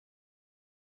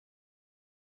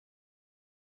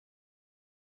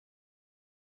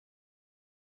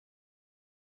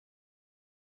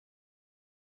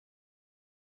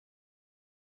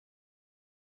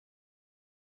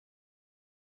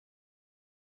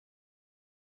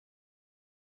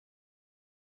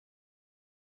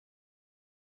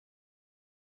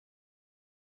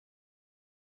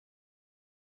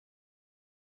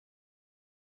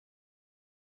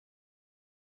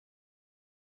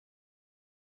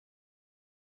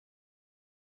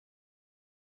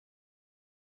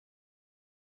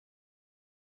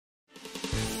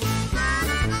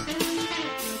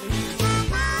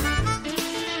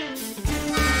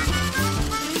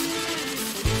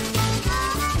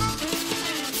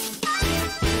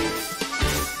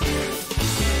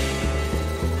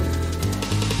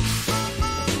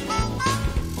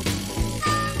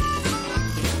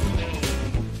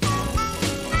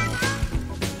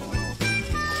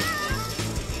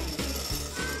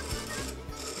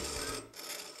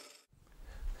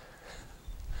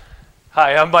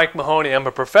Hi, I'm Mike Mahoney. I'm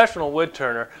a professional wood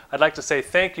turner. I'd like to say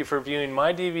thank you for viewing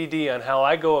my DVD on how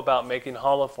I go about making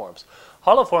hollow forms.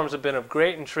 Hollow forms have been of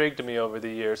great intrigue to me over the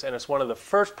years, and it's one of the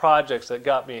first projects that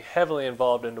got me heavily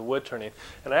involved into wood turning.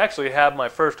 And I actually have my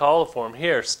first hollow form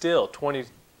here still,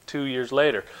 22 years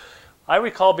later. I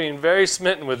recall being very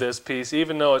smitten with this piece,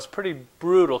 even though it's pretty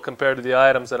brutal compared to the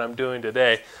items that I'm doing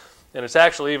today. And it's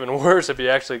actually even worse if you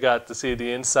actually got to see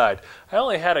the inside. I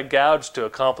only had a gouge to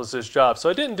accomplish this job, so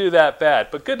I didn't do that bad,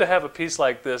 but good to have a piece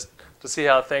like this to see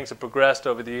how things have progressed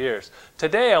over the years.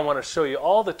 Today I want to show you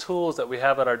all the tools that we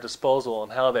have at our disposal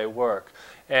and how they work,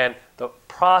 and the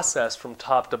process from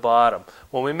top to bottom.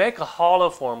 When we make a hollow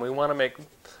form, we want to make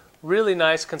really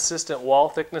nice consistent wall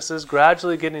thicknesses,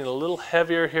 gradually getting a little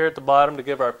heavier here at the bottom to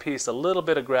give our piece a little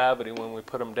bit of gravity when we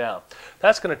put them down.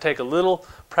 That's going to take a little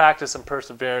practice and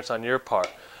perseverance on your part.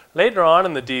 Later on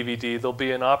in the DVD there'll be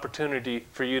an opportunity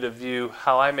for you to view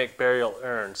how I make burial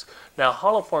urns. Now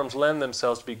hollow forms lend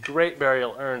themselves to be great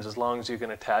burial urns as long as you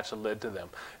can attach a lid to them.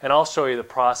 And I'll show you the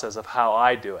process of how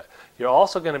I do it. You're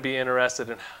also going to be interested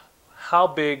in how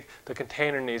big the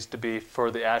container needs to be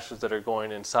for the ashes that are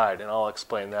going inside, and I'll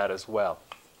explain that as well.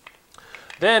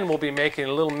 Then we'll be making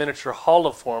a little miniature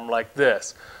hollow form like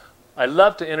this. I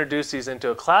love to introduce these into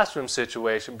a classroom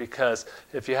situation because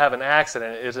if you have an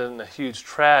accident, it isn't a huge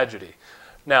tragedy.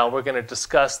 Now we're going to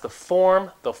discuss the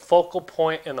form, the focal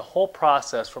point, and the whole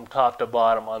process from top to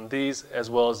bottom on these as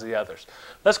well as the others.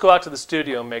 Let's go out to the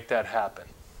studio and make that happen.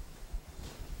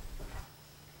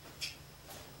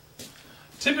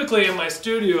 Typically in my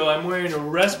studio I'm wearing a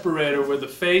respirator with a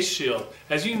face shield.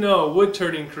 As you know, wood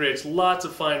turning creates lots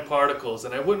of fine particles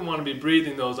and I wouldn't want to be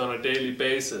breathing those on a daily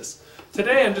basis.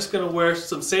 Today I'm just going to wear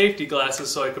some safety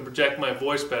glasses so I can project my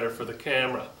voice better for the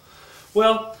camera.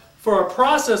 Well, for our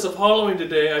process of hollowing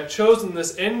today I've chosen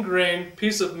this end grain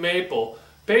piece of maple.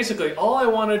 Basically all I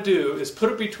want to do is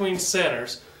put it between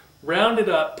centers, round it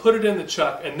up, put it in the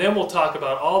chuck, and then we'll talk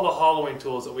about all the hollowing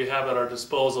tools that we have at our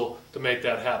disposal to make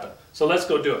that happen. So let's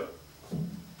go do it.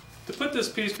 To put this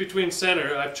piece between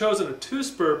center, I've chosen a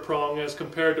 2-spur prong as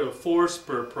compared to a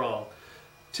 4-spur prong.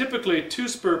 Typically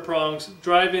 2-spur prongs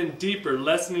drive in deeper,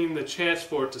 lessening the chance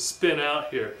for it to spin out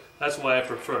here. That's why I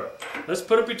prefer it. Let's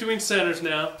put it between centers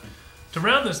now. To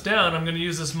round this down, I'm going to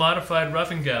use this modified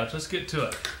roughing gouge. Let's get to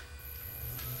it.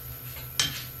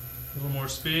 A little more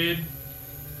speed.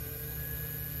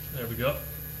 There we go.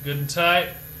 Good and tight.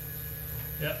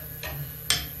 Yep.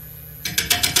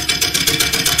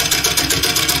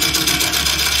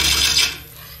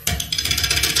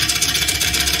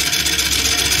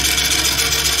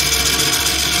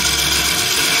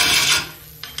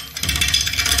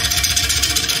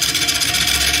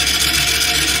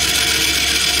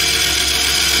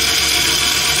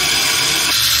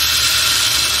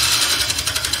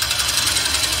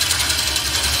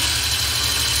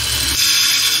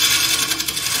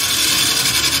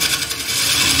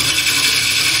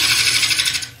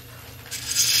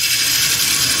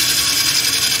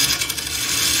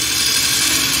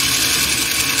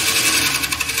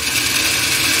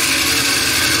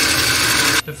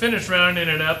 To finish rounding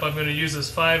it up, I'm going to use this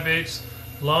 5/8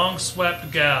 long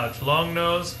swept gouge. Long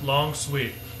nose, long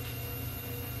sweep.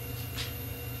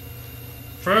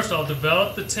 First I'll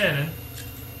develop the tenon.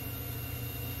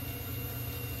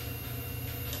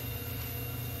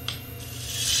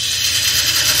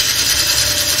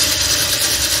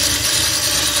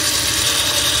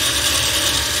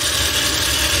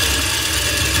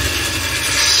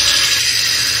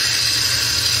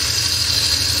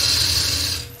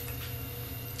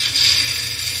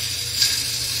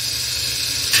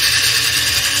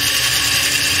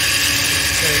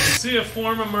 See a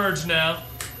form emerge now.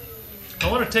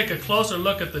 I want to take a closer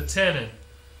look at the tenon.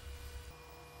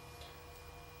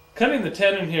 Cutting the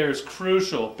tenon here is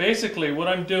crucial. Basically what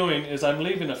I'm doing is I'm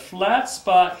leaving a flat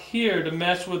spot here to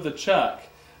mesh with the chuck.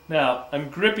 Now I'm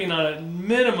gripping on a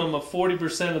minimum of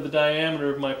 40% of the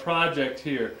diameter of my project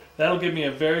here. That'll give me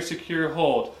a very secure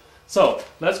hold. So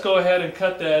let's go ahead and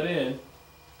cut that in.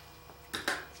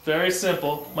 It's very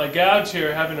simple. My gouge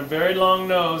here, having a very long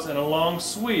nose and a long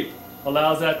sweep,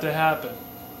 allows that to happen.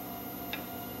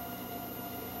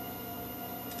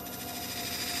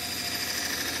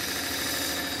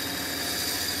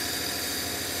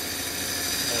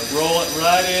 And roll it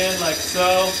right in like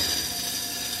so.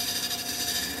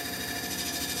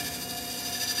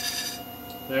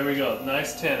 There we go,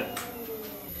 nice tenon.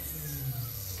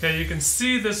 Okay, you can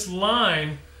see this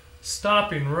line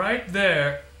stopping right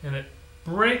there, and it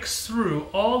breaks through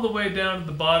all the way down to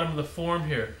the bottom of the form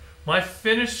here. My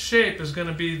finished shape is going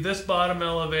to be this bottom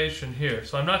elevation here,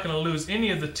 so I'm not going to lose any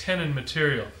of the tenon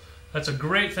material. That's a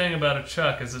great thing about a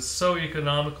chuck, is it's so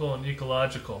economical and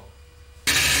ecological.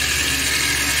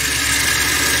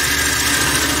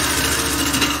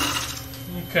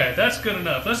 Okay, that's good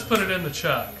enough. Let's put it in the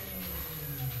chuck.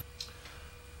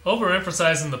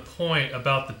 Overemphasizing the point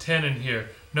about the tenon here.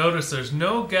 Notice there's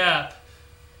no gap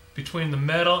between the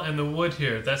metal and the wood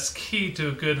here. That's key to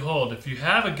a good hold. If you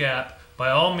have a gap, by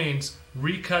all means,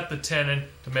 recut the tenon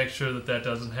to make sure that that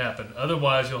doesn't happen.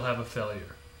 Otherwise, you'll have a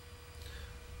failure.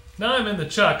 Now I'm in the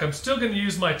chuck. I'm still going to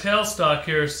use my tailstock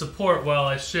here as support while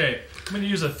I shape. I'm going to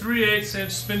use a 3/8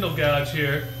 inch spindle gouge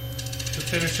here to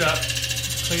finish up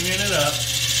cleaning it up.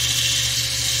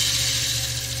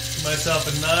 Give myself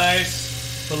a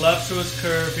nice, voluptuous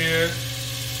curve here.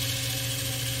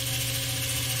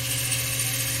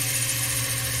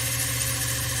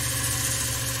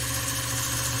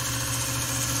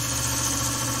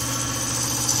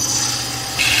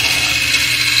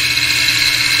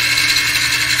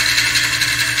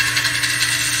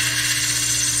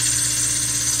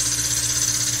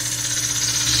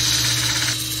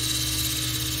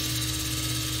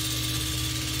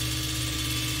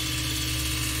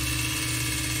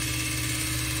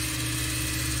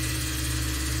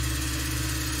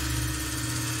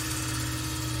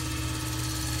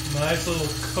 Nice little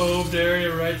coved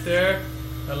area right there.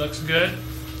 That looks good.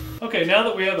 Okay, now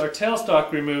that we have our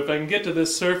tailstock removed, I can get to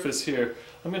this surface here.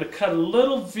 I'm going to cut a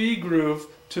little V groove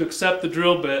to accept the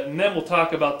drill bit, and then we'll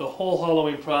talk about the whole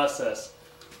hollowing process.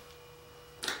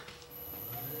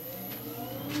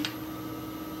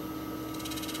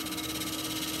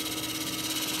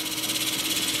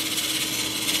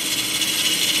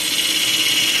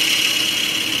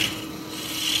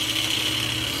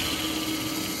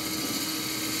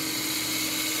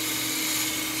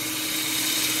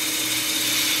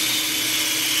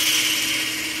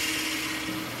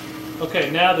 Okay,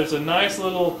 now there's a nice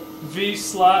little V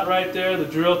slot right there. The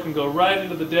drill can go right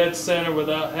into the dead center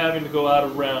without having to go out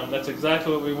around. That's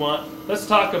exactly what we want. Let's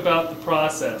talk about the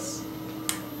process.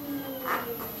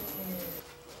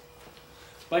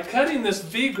 By cutting this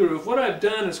V groove, what I've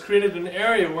done is created an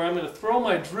area where I'm going to throw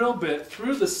my drill bit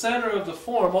through the center of the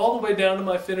form all the way down to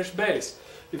my finished base.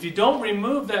 If you don't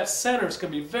remove that center, it's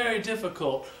going to be very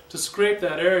difficult to scrape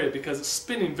that area because it's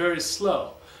spinning very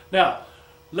slow. Now,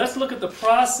 let's look at the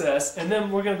process, and then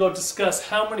we're going to go discuss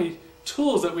how many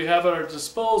tools that we have at our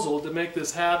disposal to make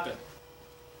this happen.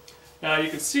 Now you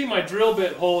can see my drill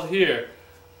bit hole here.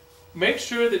 Make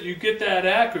sure that you get that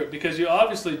accurate because you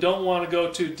obviously don't want to go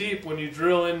too deep when you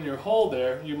drill in your hole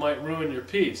there. You might ruin your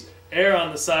piece. Err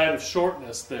on the side of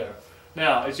shortness there.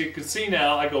 Now, as you can see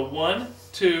now, I go 1,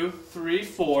 2, 3,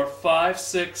 4, 5,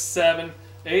 6, 7,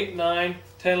 8, 9,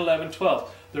 10, 11,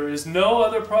 12. There is no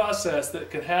other process that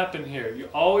can happen here. You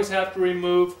always have to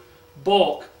remove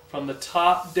bulk from the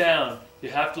top down. You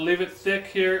have to leave it thick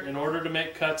here in order to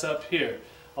make cuts up here.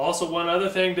 Also, one other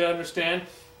thing to understand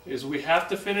is we have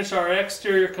to finish our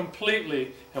exterior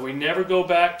completely, and we never go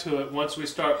back to it once we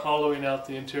start hollowing out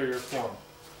the interior form.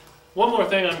 One more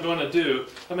thing I'm going to do,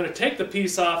 I'm going to take the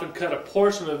piece off and cut a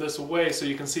portion of this away so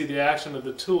you can see the action of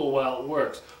the tool while it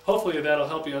works. Hopefully that'll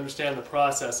help you understand the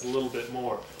process a little bit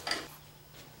more.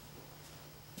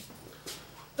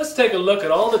 Let's take a look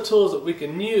at all the tools that we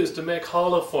can use to make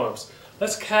hollow forms.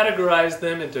 Let's categorize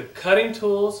them into cutting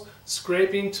tools,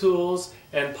 scraping tools,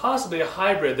 and possibly a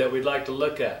hybrid that we'd like to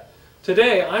look at.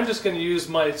 Today I'm just going to use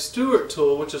my Stewart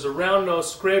tool, which is a round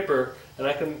nose scraper, and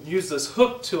I can use this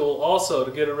hook tool also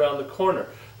to get around the corner.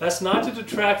 That's not to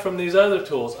detract from these other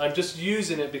tools. I'm just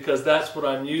using it because that's what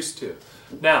I'm used to.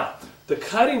 Now, the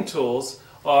cutting tools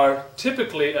are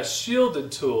typically a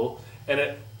shielded tool, and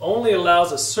it only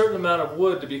allows a certain amount of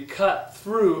wood to be cut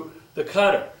through the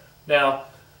cutter. Now,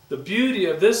 the beauty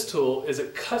of this tool is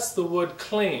it cuts the wood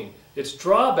clean. Its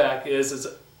drawback is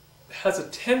it has a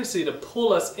tendency to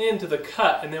pull us into the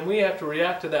cut, and then we have to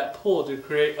react to that pull to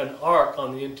create an arc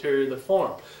on the interior of the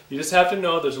form. You just have to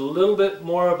know there's a little bit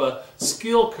more of a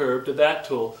skill curve to that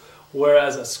tool,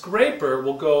 whereas a scraper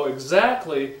will go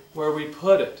exactly where we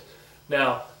put it.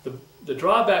 Now, the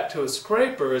drawback to a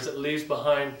scraper is it leaves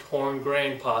behind torn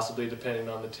grain, possibly, depending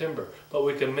on the timber. But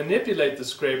we can manipulate the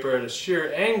scraper at a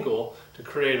shear angle to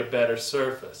create a better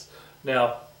surface.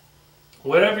 Now,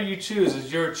 whatever you choose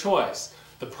is your choice.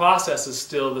 The process is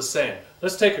still the same.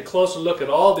 Let's take a closer look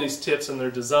at all these tips and their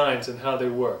designs and how they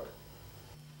work.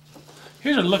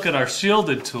 Here's a look at our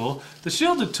shielded tool. The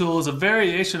shielded tool is a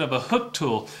variation of a hook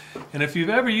tool, and if you've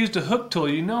ever used a hook tool,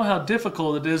 you know how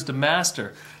difficult it is to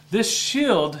master. This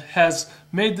shield has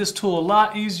made this tool a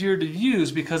lot easier to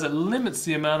use because it limits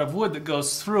the amount of wood that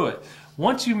goes through it.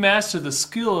 Once you master the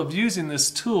skill of using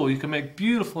this tool, you can make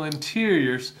beautiful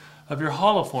interiors of your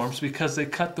hollow forms because they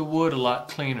cut the wood a lot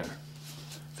cleaner.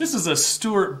 This is a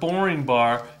Stewart boring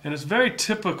bar, and it's very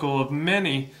typical of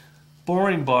many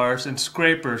boring bars and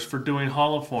scrapers for doing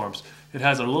hollow forms. It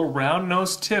has a little round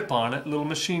nose tip on it, little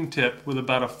machine tip, with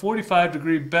about a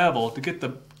 45-degree bevel to get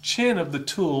the chin of the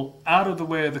tool out of the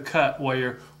way of the cut while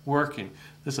you're working.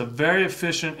 This is a very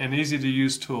efficient and easy to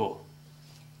use tool.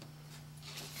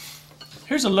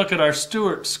 Here's a look at our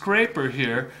Stewart scraper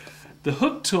here. The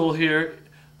hook tool here,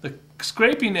 the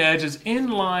scraping edge is in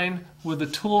line with the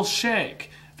tool shank.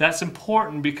 That's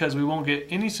important because we won't get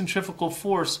any centrifugal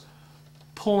force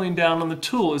pulling down on the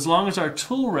tool as long as our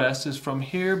tool rest is from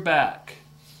here back.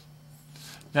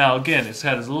 Now again, it's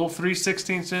had a little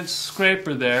 3/16 inch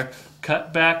scraper there,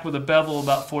 cut back with a bevel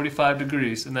about 45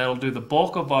 degrees, and that'll do the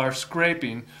bulk of our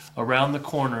scraping around the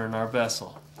corner in our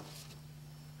vessel.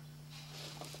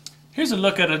 Here's a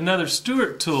look at another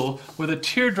Stewart tool with a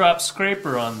teardrop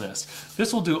scraper on this.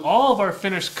 This will do all of our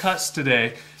finished cuts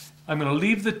today. I'm going to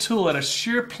leave the tool at a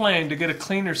shear plane to get a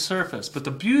cleaner surface. But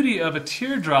the beauty of a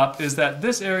teardrop is that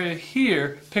this area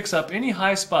here picks up any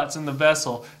high spots in the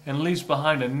vessel and leaves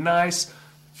behind a nice,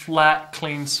 flat,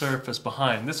 clean surface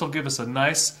behind. This will give us a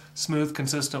nice, smooth,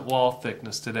 consistent wall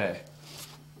thickness today.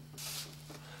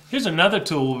 Here's another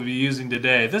tool we'll be using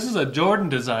today. This is a Jordan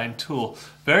design tool,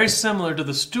 very similar to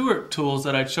the Stewart tools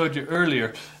that I showed you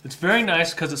earlier. It's very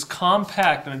nice because it's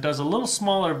compact and it does a little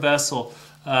smaller vessel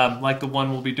like the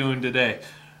one we'll be doing today.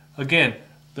 Again,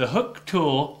 the hook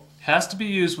tool has to be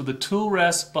used with the tool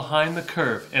rest behind the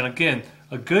curve. And again,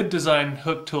 a good design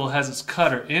hook tool has its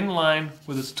cutter in line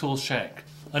with its tool shank.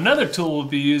 Another tool we'll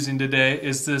be using today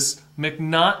is this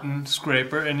McNaughton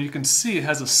scraper, and you can see it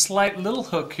has a slight little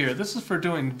hook here. This is for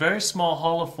doing very small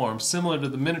hollow forms, similar to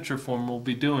the miniature form we'll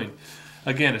be doing.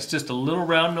 Again, it's just a little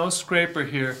round nose scraper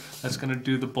here that's going to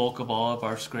do the bulk of all of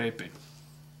our scraping.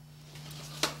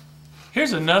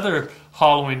 Here's another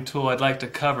hollowing tool I'd like to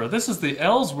cover. This is the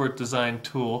Ellsworth design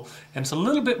tool, and it's a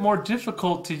little bit more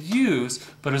difficult to use,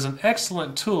 but is an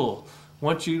excellent tool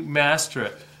once you master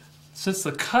it. Since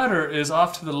the cutter is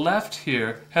off to the left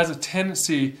here, has a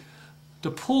tendency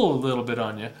to pull a little bit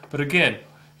on you, but again,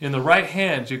 in the right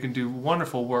hand you can do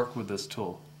wonderful work with this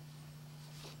tool.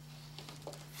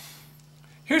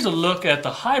 Here's a look at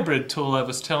the hybrid tool I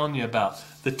was telling you about.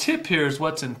 The tip here is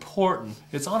what's important.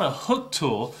 It's on a hook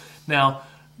tool. Now,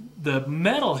 the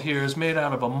metal here is made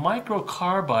out of a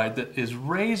microcarbide that is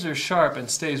razor sharp and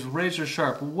stays razor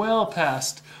sharp well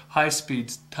past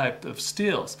high-speed type of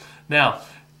steels. Now,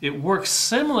 it works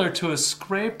similar to a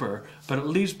scraper, but it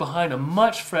leaves behind a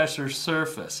much fresher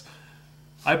surface.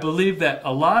 I believe that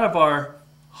a lot of our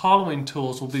hollowing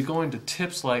tools will be going to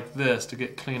tips like this to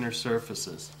get cleaner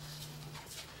surfaces.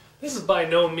 This is by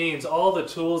no means all the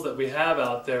tools that we have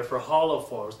out there for hollow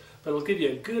forms, but it'll give you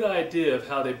a good idea of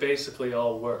how they basically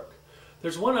all work.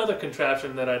 There's one other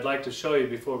contraption that I'd like to show you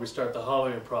before we start the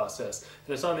hollowing process,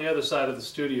 and it's on the other side of the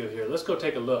studio here. Let's go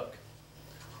take a look.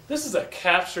 This is a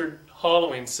captured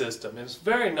hollowing system, and it's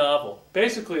very novel.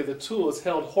 Basically, the tool is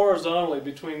held horizontally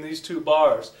between these two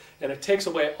bars, and it takes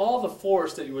away all the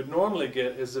force that you would normally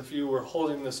get as if you were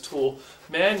holding this tool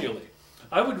manually.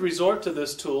 I would resort to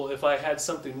this tool if I had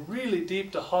something really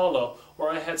deep to hollow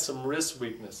or I had some wrist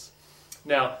weakness.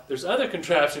 Now, there's other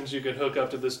contraptions you can hook up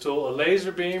to this tool. A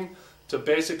laser beam to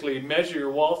basically measure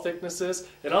your wall thicknesses.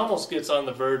 It almost gets on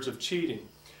the verge of cheating.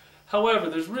 However,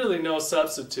 there's really no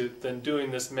substitute than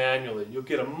doing this manually. You'll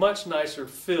get a much nicer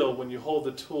feel when you hold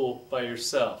the tool by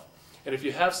yourself. And if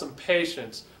you have some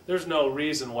patience, there's no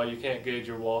reason why you can't gauge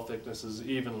your wall thicknesses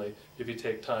evenly if you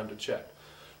take time to check.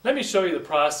 Let me show you the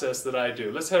process that I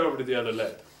do. Let's head over to the other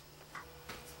leg.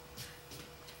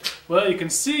 Well, you can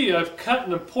see I've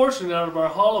cut a portion out of our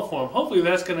hollow form. Hopefully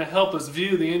that's going to help us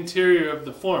view the interior of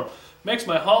the form. Makes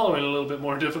my hollowing a little bit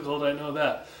more difficult, I know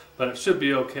that, but it should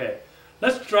be okay.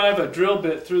 Let's drive a drill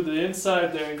bit through the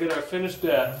inside there and get our finished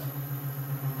depth.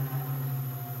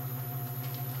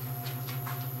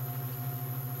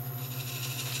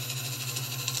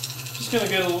 Just going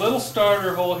to get a little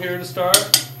starter hole here to start,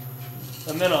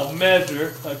 and then I'll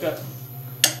measure. I've got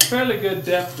fairly good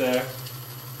depth there.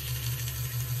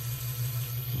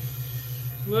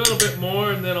 A little bit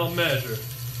more, and then I'll measure.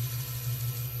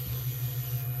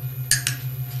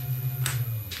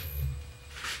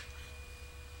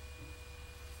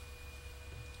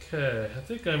 Okay, I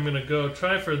think I'm going to go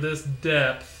try for this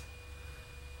depth.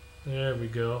 There we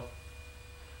go.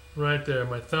 Right there,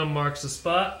 my thumb marks the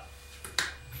spot.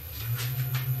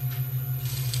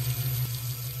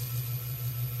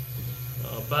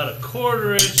 About a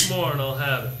 1/4 inch more and I'll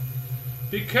have it.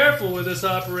 Be careful with this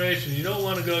operation. You don't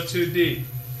want to go too deep.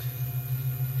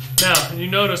 Now, you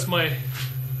notice my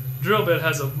drill bit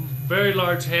has a very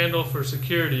large handle for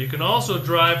security. You can also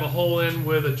drive a hole in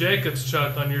with a Jacobs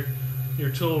chuck on your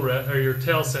tool or your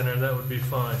tail center, and that would be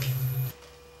fine.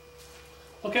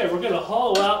 Okay, we're going to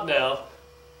hollow out now.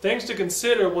 Things to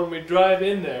consider when we drive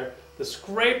in there: the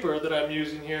scraper that I'm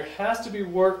using here has to be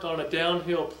worked on a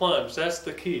downhill plunge. That's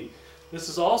the key. This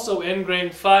is also end grain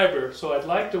fiber, so I'd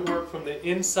like to work from the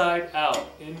inside out,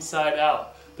 inside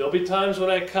out. There'll be times when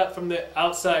I cut from the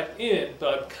outside in,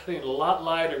 but I'm cutting a lot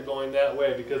lighter going that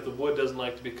way because the wood doesn't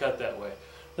like to be cut that way.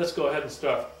 Let's go ahead and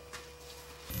start.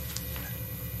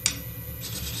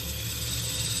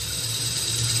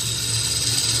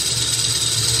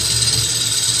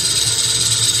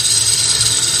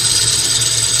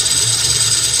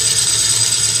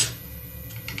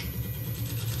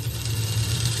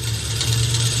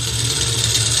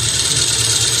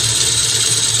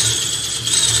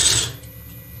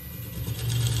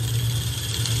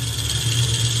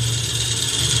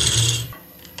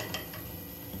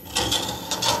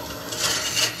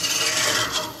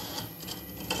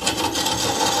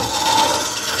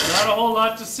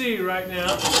 To see right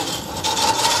now.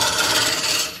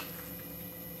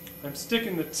 I'm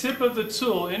sticking the tip of the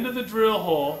tool into the drill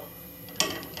hole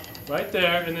right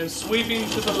there and then sweeping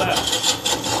to the left.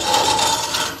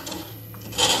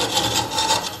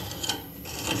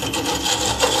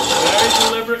 Very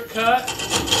deliberate cut,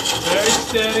 very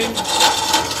steady,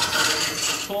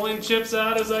 pulling chips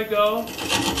out as I go. You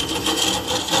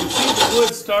can see the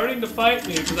wood starting to fight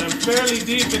me because I'm fairly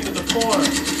deep into the form.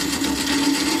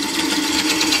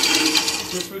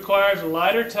 This requires a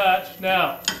lighter touch.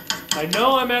 Now, I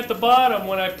know I'm at the bottom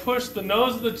when I push the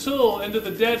nose of the tool into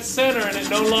the dead center and it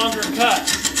no longer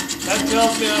cuts. That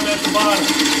tells me I'm at the bottom.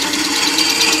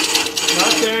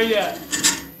 Not there yet.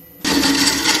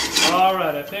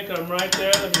 Alright, I think I'm right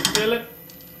there. Let me feel it.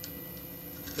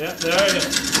 Yep, there it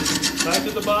is. Right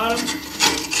to the bottom. Pull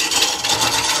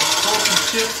some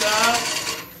chips out.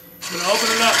 I'm going to open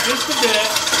it up just a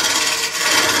bit.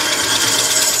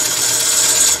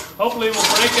 Hopefully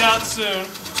we'll break out soon.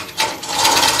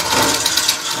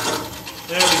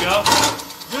 There we go.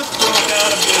 Just broke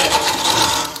out a bit.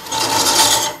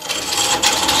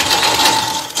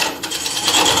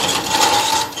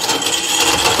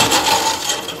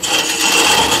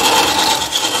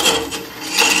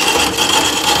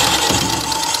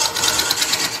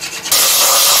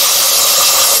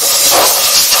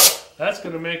 That's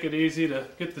going to make it easy to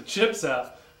get the chips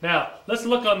out. Now, let's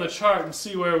look on the chart and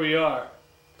see where we are.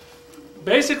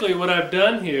 Basically what I've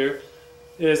done here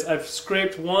is I've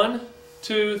scraped 1,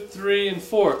 2, 3, and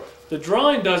 4. The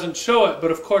drawing doesn't show it,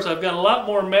 but of course I've got a lot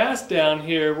more mass down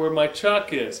here where my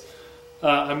chuck is.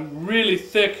 I'm really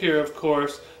thick here, of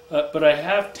course, but I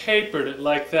have tapered it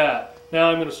like that. Now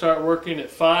I'm going to start working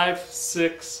at 5,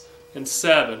 6, and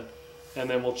 7, and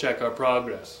then we'll check our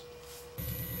progress.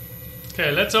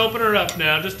 Okay, let's open her up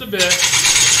now just a bit.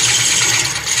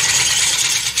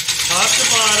 Top to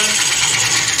bottom.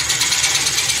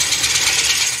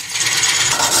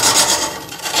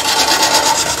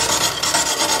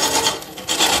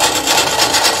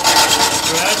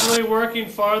 Working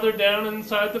farther down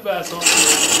inside the vessel.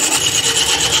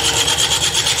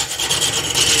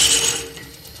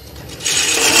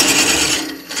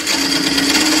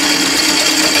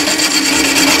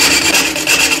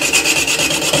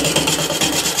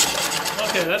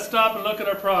 Okay, let's stop and look at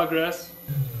our progress.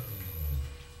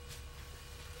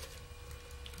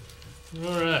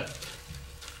 Alright.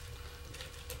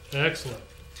 Excellent.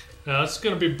 Now it's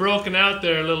going to be broken out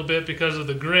there a little bit because of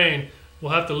the grain.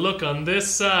 We'll have to look on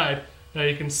this side. Now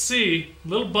you can see a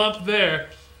little bump there.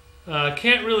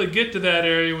 Can't really get to that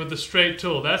area with the straight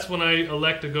tool. That's when I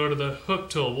elect to go to the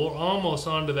hook tool. We're almost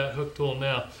onto that hook tool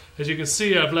now. As you can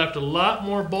see, I've left a lot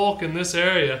more bulk in this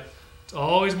area. It's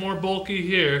always more bulky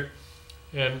here,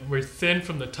 and we're thin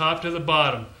from the top to the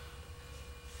bottom.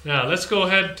 Now let's go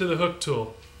ahead to the hook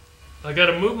tool. I got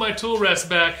to move my tool rest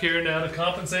back here now to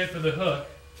compensate for the hook.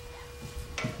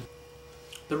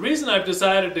 The reason I've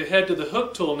decided to head to the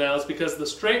hook tool now is because the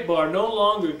straight bar no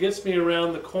longer gets me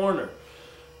around the corner.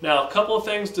 Now, a couple of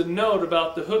things to note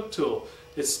about the hook tool.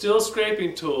 It's still a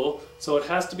scraping tool, so it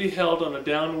has to be held on a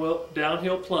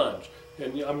downhill plunge.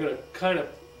 And I'm going to kind of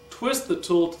twist the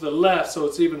tool to the left so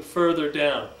it's even further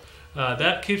down.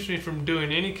 That keeps me from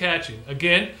doing any catching.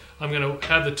 Again, I'm going to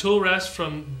have the tool rest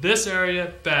from this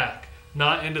area back,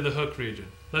 not into the hook region.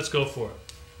 Let's go for it.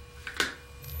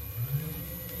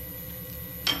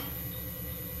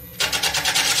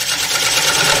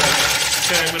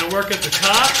 Okay, I'm going to work at the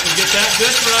top and get that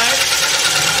bit right.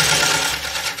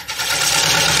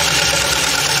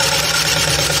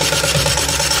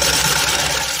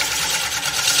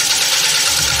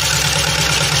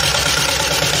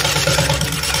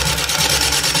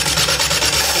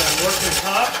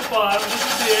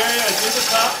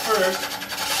 first.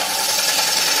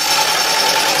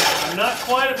 I'm not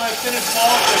quite at my finished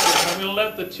wall thickness. I'm going to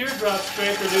let the teardrop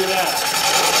scraper do that.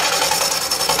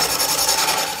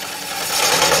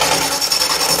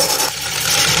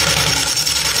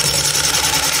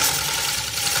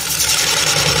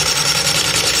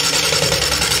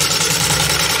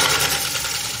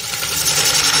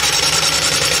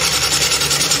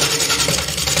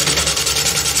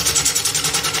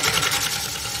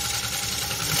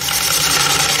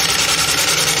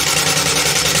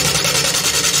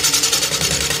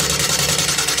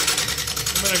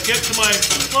 Get to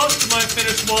close to my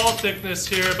finished wall thickness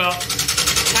here, about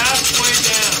halfway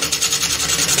down.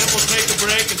 Then we'll take a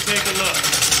break and take a look.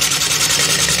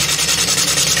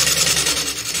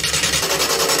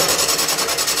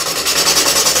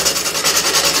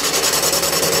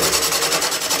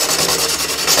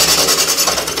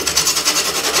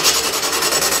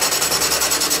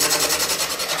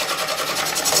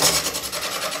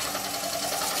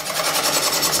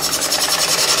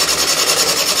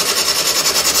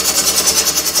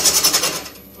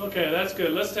 Okay, that's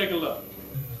good. Let's take a look.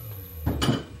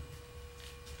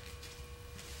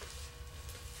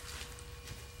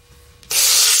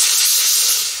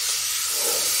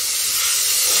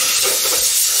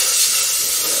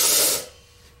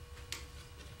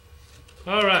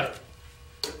 All right.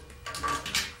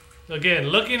 Again,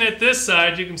 looking at this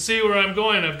side, you can see where I'm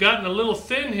going. I've gotten a little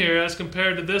thin here as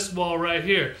compared to this wall right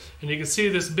here. And you can see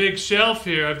this big shelf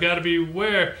here. I've got to be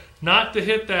aware not to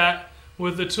hit that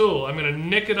with the tool. I'm going to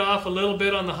nick it off a little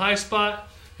bit on the high spot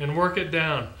and work it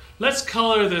down. Let's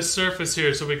color this surface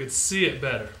here so we can see it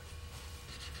better.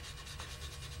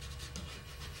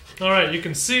 Alright, you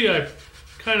can see I've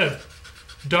kind of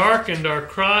darkened our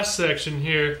cross section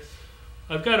here.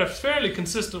 I've got a fairly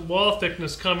consistent wall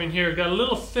thickness coming here. Got a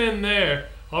little thin there.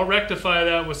 I'll rectify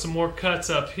that with some more cuts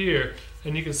up here.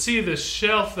 And you can see this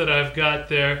shelf that I've got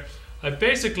there. I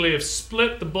basically have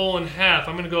split the bowl in half.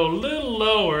 I'm going to go a little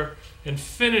lower and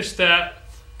finish that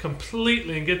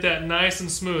completely and get that nice and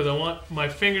smooth. I want my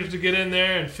fingers to get in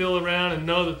there and feel around and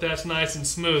know that that's nice and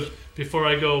smooth before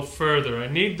I go further. I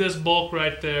need this bulk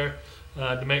right there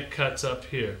to make cuts up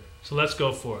here. So let's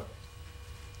go for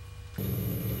it.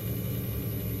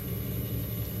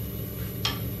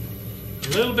 A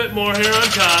little bit more here on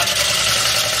top.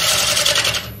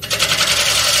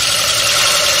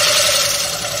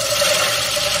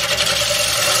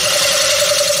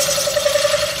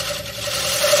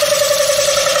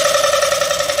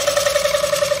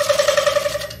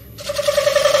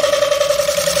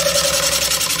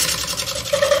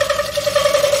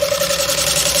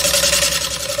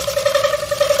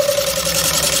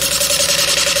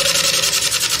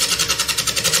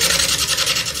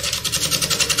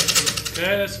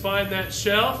 Okay, let's find that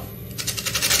shelf.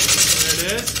 There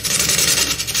it is.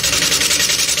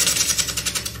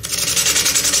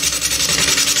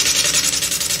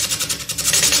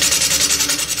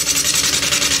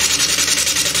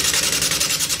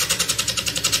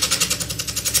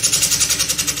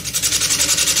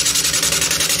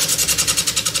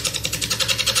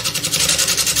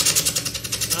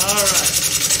 All right,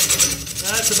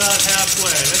 that's about halfway.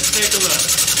 Let's take a look.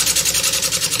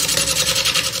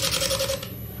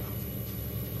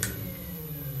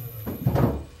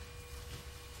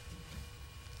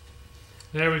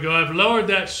 There we go. I've lowered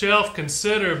that shelf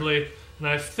considerably and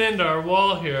I've thinned our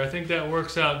wall here. I think that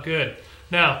works out good.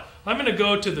 Now, I'm going to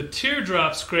go to the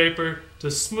teardrop scraper to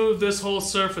smooth this whole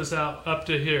surface out up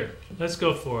to here. Let's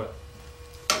go for it.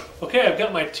 Okay, I've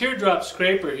got my teardrop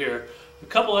scraper here. A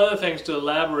couple other things to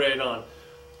elaborate on.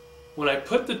 When I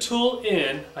put the tool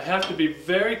in, I have to be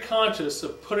very conscious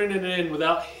of putting it in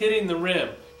without hitting the rim.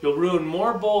 You'll ruin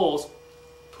more bowls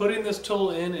putting this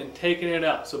tool in and taking it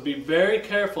out. So be very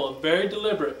careful and very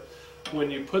deliberate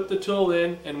when you put the tool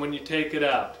in and when you take it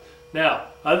out. Now,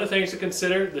 other things to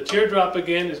consider, the teardrop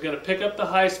again is going to pick up the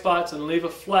high spots and leave a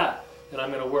flat. And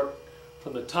I'm going to work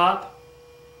from the top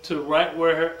to right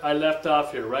where I left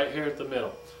off here, right here at the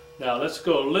middle. Now let's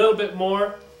go a little bit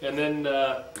more and then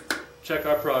check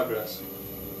our progress.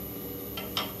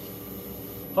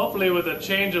 Hopefully with a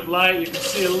change of light you can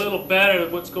see a little better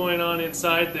what's going on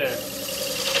inside there.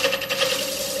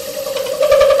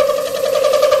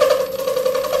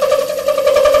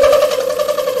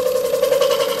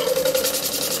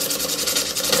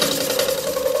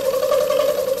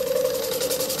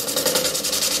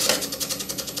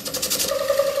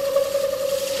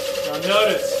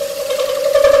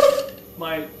 Notice,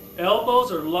 my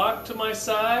elbows are locked to my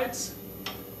sides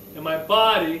and my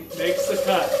body makes the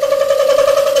cut.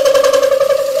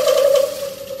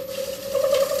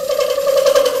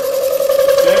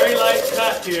 Very light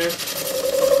cut here.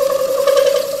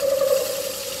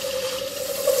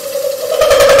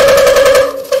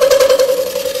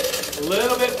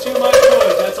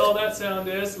 sound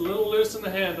is. A little loose in the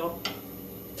handle.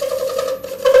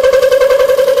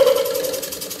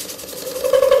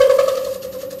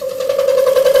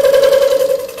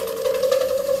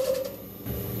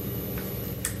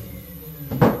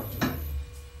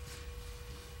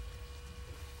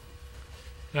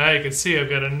 Now you can see I've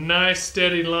got a nice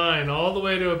steady line all the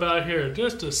way to about here.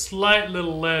 Just a slight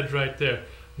little ledge right there.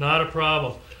 Not a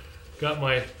problem. Got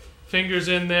my fingers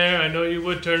in there. I know you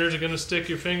wood turners are going to stick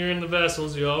your finger in the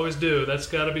vessels. You always do. That's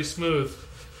got to be smooth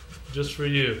just for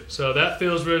you. So that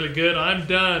feels really good. I'm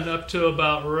done up to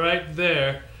about right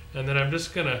there. And then I'm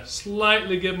just going to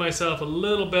slightly give myself a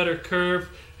little better curve.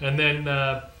 And then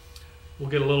we'll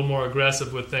get a little more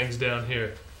aggressive with things down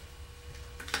here.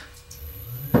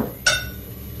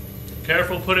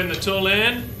 Careful putting the tool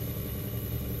in.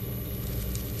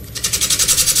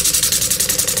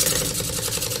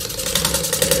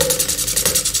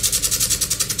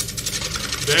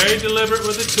 Very deliberate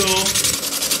with the tool.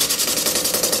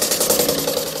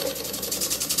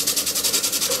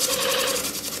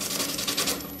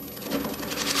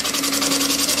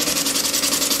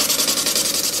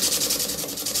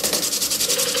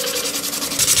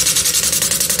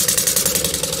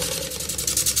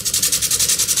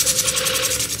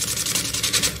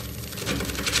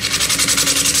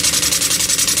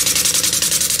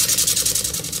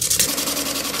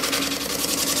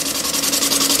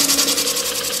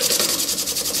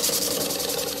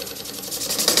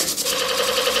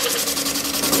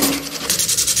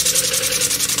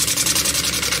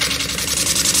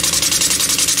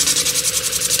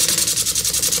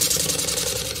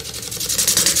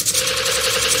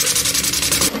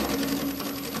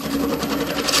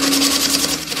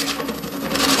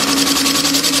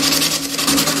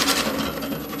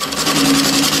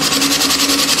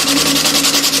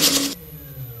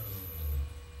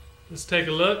 Let's take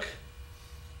a look.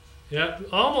 Yep,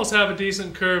 almost have a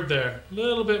decent curve there. A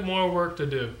little bit more work to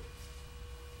do.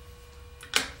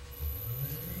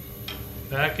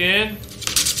 Back in.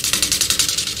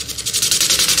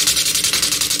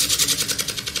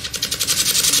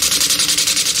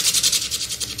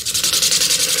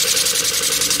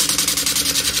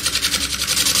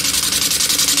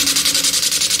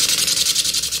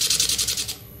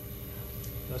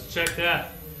 Let's check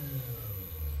that.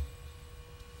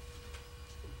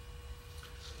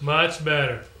 Much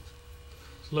better.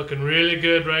 It's looking really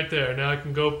good right there. Now I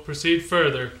can go proceed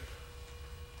further.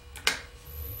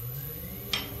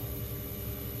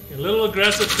 A little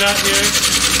aggressive cut here.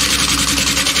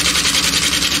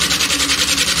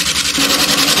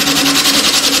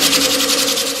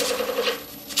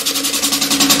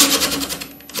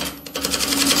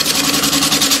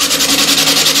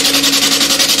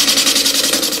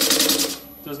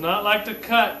 Does not like to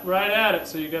cut right at it,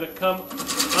 so you got to come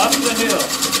up the hill.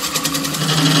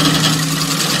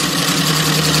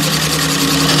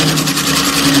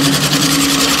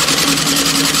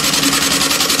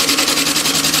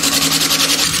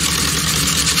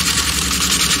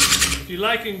 If you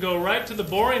like, you can go right to the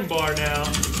boring bar now,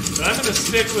 but I'm going to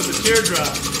stick with the teardrop.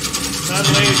 Not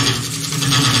lazy.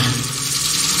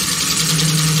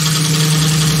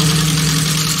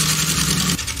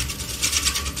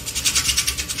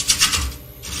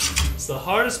 It's the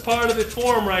hardest part of the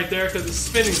form right there because it's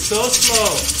spinning so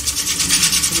slow.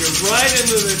 And you're right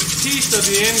into the teeth of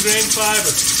the end grain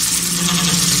fiber.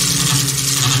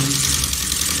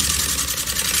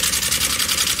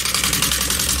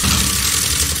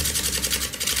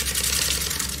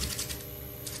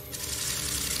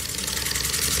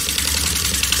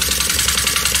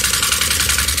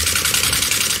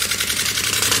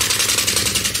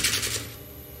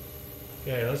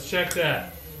 Okay, let's check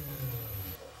that.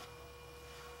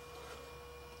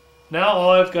 Now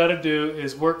all I've got to do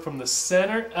is work from the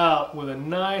center out with a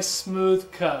nice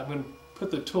smooth cut. I'm going to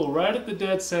put the tool right at the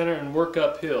dead center and work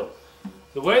uphill.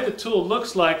 The way the tool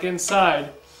looks like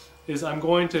inside is I'm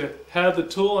going to have the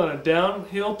tool on a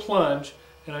downhill plunge,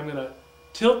 and I'm going to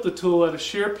tilt the tool at a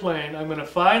shear plane. I'm going to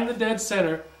find the dead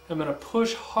center. I'm going to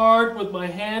push hard with my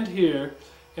hand here,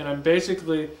 and I'm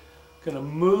basically going to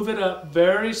move it up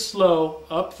very slow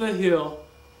up the hill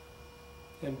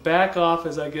and back off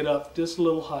as I get up just a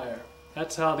little higher.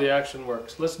 That's how the action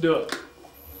works. Let's do it.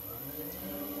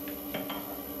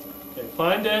 Okay,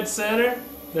 find dead center.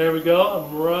 There we go.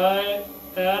 I'm right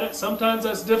at it. Sometimes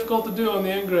that's difficult to do on the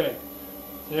end grain.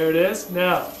 There it is.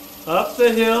 Now, up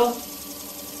the hill,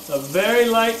 a very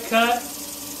light cut.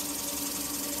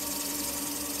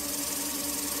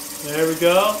 There we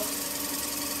go.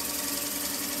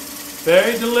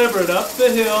 Very deliberate up the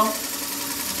hill.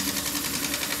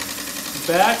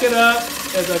 Back it up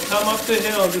as I come up the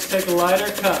hill and just take a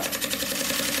lighter cut.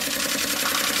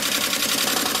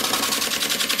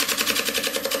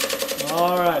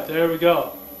 All right, there we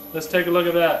go. Let's take a look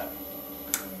at that.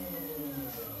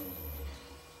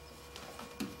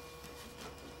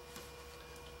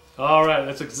 All right,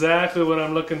 that's exactly what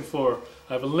I'm looking for.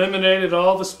 I've eliminated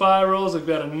all the spirals. I've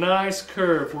got a nice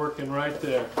curve working right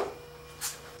there.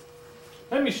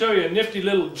 Let me show you a nifty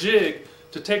little jig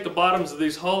to take the bottoms of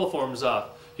these holoforms off.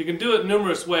 You can do it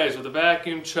numerous ways with a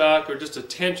vacuum chuck or just a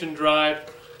tension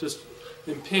drive, just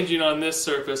impinging on this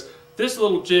surface. This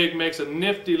little jig makes a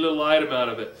nifty little item out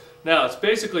of it. Now, it's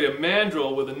basically a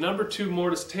mandrel with a number 2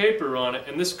 mortise taper on it,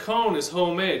 and this cone is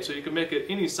homemade, so you can make it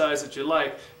any size that you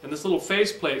like, and this little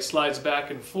faceplate slides back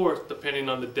and forth depending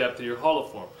on the depth of your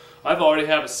holoform. I've already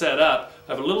have it set up.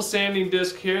 I have a little sanding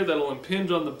disc here that will impinge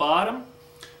on the bottom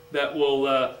that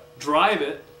will drive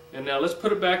it, and now let's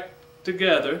put it back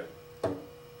together.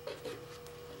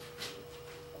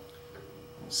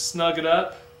 Snug it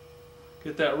up,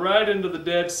 get that right into the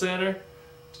dead center.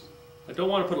 I don't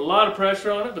want to put a lot of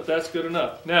pressure on it, but that's good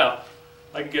enough. Now,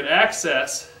 I can get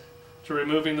access to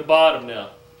removing the bottom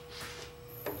now.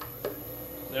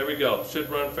 There we go. Should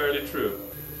run fairly true.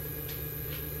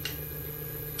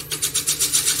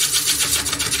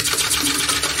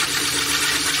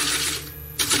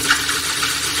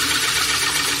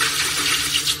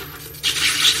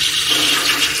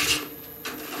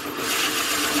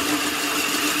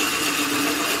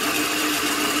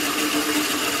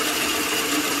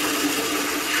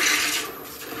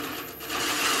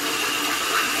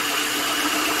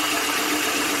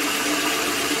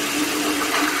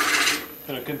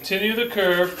 Continue the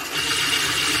curve.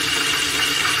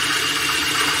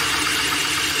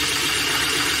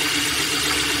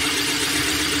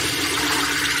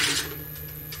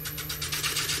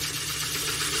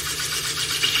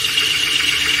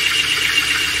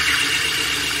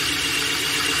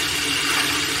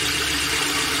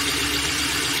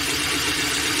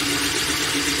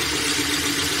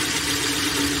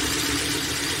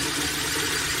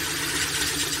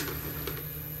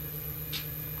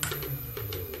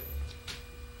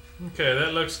 Okay,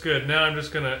 that looks good. Now I'm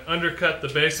just going to undercut the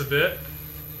base a bit.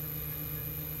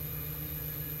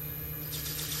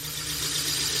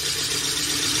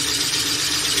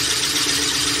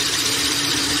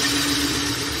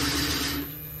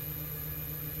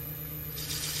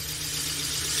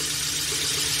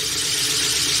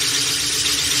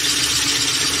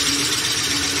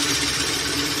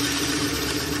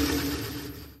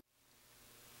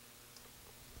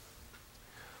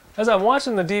 As I'm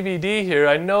watching the DVD here,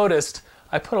 I noticed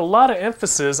I put a lot of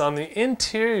emphasis on the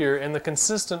interior and the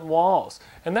consistent walls.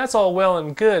 And that's all well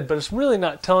and good, but it's really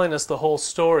not telling us the whole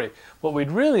story. What we'd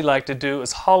really like to do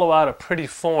is hollow out a pretty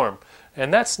form.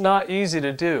 And that's not easy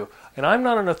to do. And I'm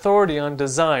not an authority on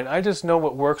design, I just know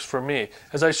what works for me.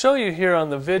 As I show you here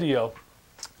on the video,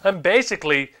 I'm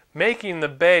basically making the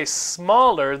base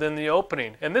smaller than the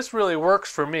opening, and this really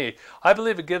works for me. I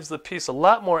believe it gives the piece a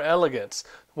lot more elegance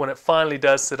when it finally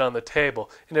does sit on the table.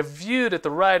 And if viewed at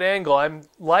the right angle, I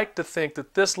like to think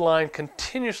that this line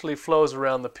continuously flows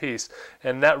around the piece,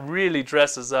 and that really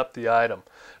dresses up the item.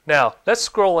 Now, let's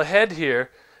scroll ahead here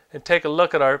and take a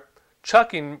look at our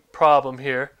chucking problem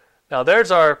here. Now,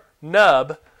 there's our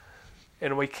nub,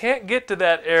 and we can't get to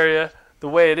that area the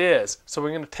way it is. So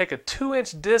we're going to take a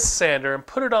 2-inch disc sander and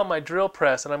put it on my drill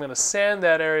press, and I'm going to sand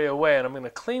that area away, and I'm going to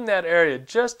clean that area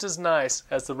just as nice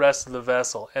as the rest of the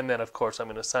vessel, and then of course I'm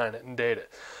going to sign it and date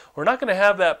it. We're not going to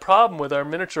have that problem with our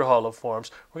miniature holoforms.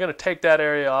 We're going to take that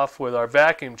area off with our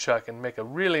vacuum chuck and make a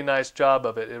really nice job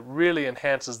of it. It really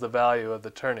enhances the value of the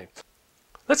turning.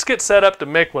 Let's get set up to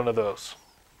make one of those.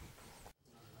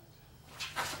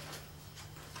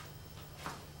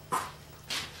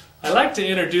 I like to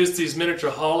introduce these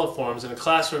miniature holoforms in a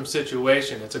classroom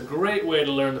situation. It's a great way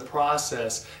to learn the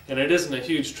process, and it isn't a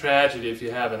huge tragedy if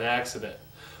you have an accident.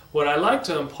 What I like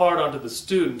to impart onto the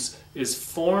students is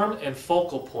form and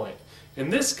focal point.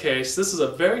 In this case, this is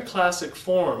a very classic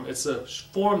form. It's a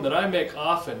form that I make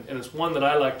often, and it's one that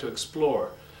I like to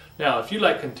explore. Now, if you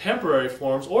like contemporary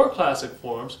forms or classic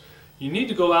forms, you need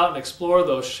to go out and explore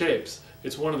those shapes.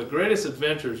 It's one of the greatest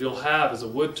adventures you'll have as a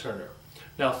wood turner.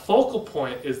 Now, focal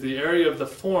point is the area of the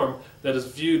form that is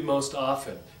viewed most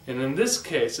often, and in this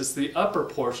case it's the upper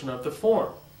portion of the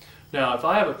form. Now, if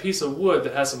I have a piece of wood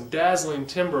that has some dazzling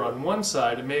timber on one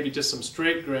side and maybe just some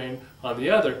straight grain on the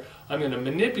other, I'm going to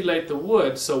manipulate the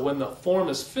wood so when the form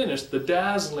is finished, the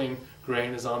dazzling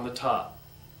grain is on the top.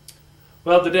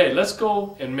 Well, today let's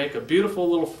go and make a beautiful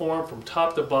little form from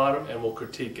top to bottom, and we'll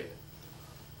critique it.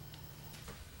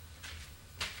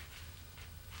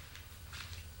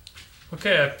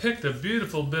 Okay, I picked a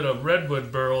beautiful bit of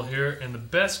redwood burl here, and the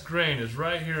best grain is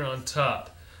right here on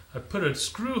top. I put a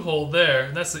screw hole there,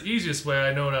 and that's the easiest way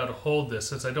I know how to hold this,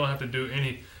 since I don't have to do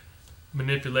any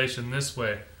manipulation this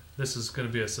way. This is going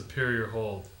to be a superior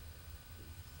hold.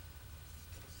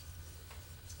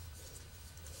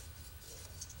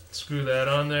 Screw that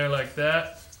on there like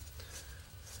that.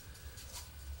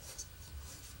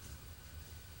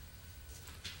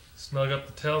 Snug up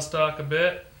the tailstock a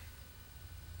bit.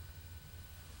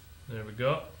 There we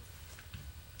go.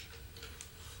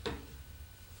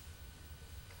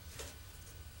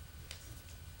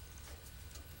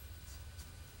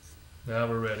 Now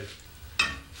we're ready.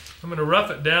 I'm going to rough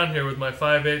it down here with my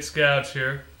 5/8 gouge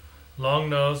here. Long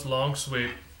nose, long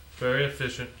sweep. Very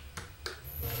efficient.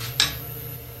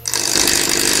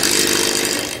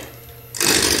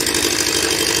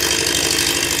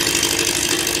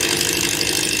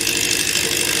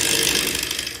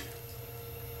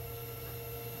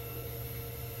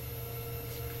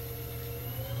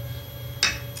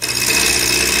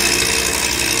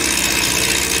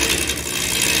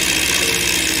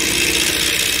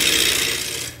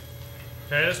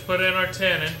 Okay, let's put in our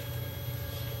tenon.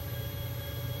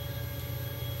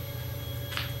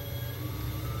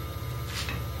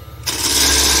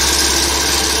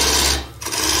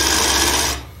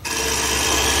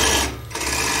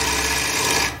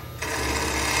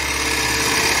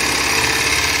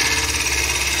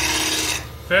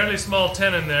 Fairly small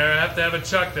tenon there. I have to have a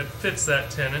chuck that fits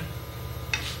that tenon.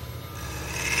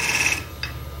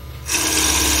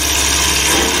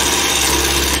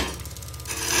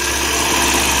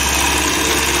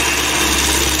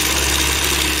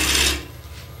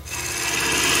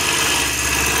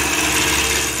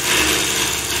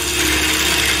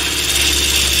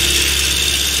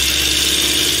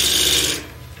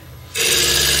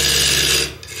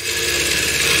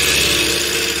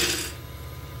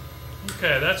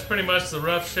 Okay, that's pretty much the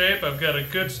rough shape. I've got a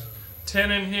good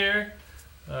tenon here.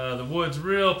 The wood's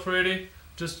real pretty.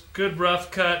 Just good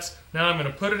rough cuts. Now I'm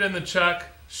going to put it in the chuck,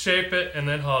 shape it, and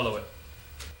then hollow it.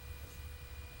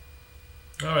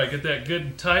 Alright, get that good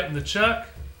and tight in the chuck.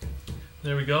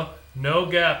 There we go. No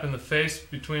gap in the face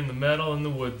between the metal and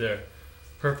the wood there.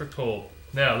 Perfect hole.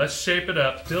 Now, let's shape it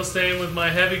up. Still staying with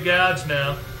my heavy gouge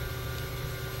now.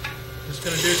 Just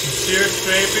going to do some shear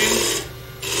scraping.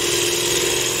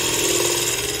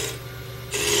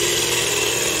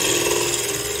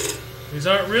 These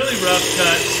aren't really rough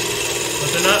cuts,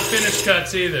 but they're not finished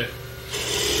cuts either.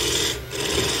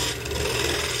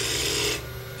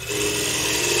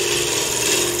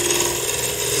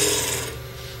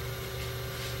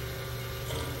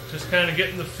 Just kind of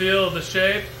getting the feel of the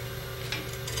shape.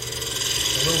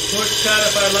 A little push cut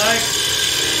if I like.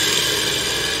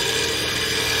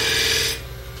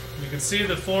 You can see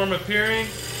the form appearing.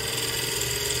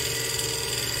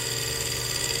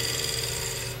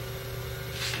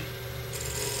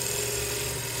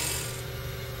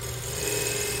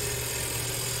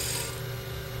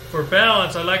 For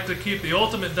balance, I like to keep the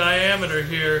ultimate diameter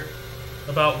here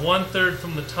about 1/3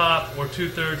 from the top or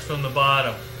 2/3 from the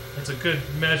bottom. That's a good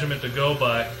measurement to go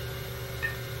by.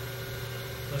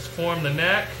 Let's form the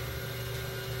neck.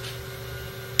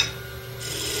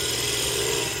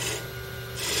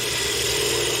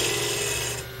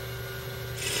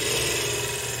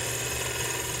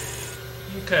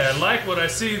 Okay, I like what I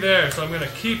see there, so I'm going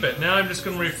to keep it. Now I'm just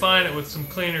going to refine it with some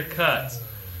cleaner cuts.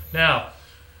 Now,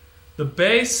 the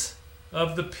base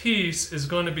of the piece is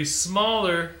going to be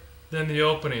smaller than the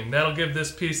opening. That'll give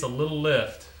this piece a little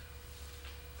lift.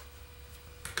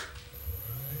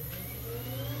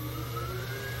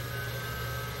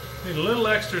 Need a little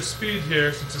extra speed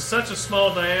here since it's such a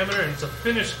small diameter and it's a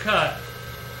finished cut.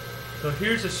 So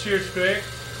here's a shear scrape,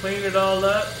 clean it all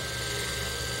up.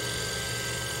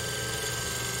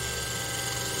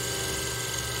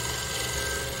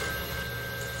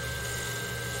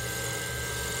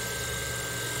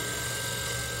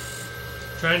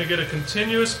 Trying to get a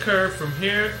continuous curve from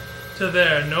here to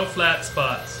there, no flat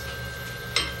spots.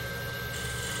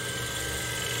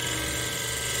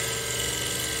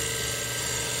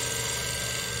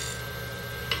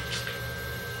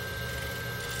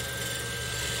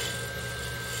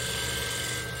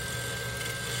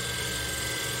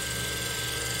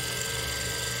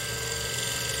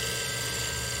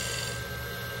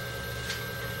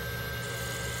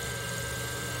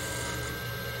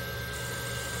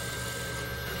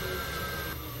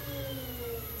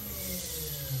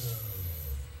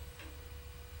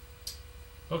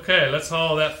 Okay, let's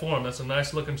hollow that form. That's a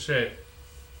nice looking shape.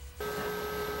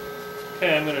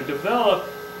 Okay, I'm going to develop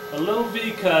a little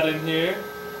V-cut in here.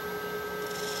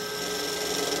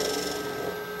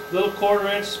 Little 1/4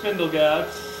 inch spindle gouge.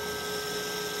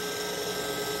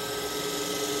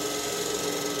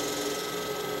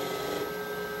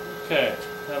 Okay,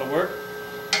 that'll work.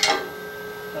 I'm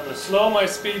going to slow my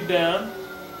speed down.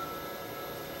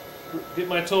 Get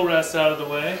my tool rest out of the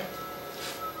way.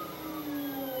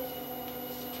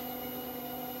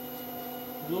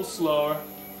 A little slower.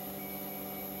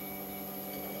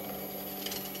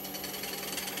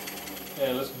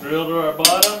 Okay, let's drill to our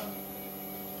bottom.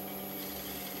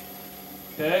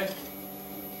 Okay,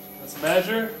 let's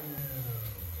measure.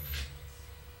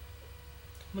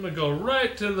 I'm going to go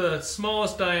right to the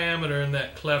smallest diameter in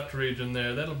that cleft region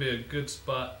there. That'll be a good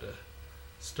spot to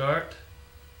start.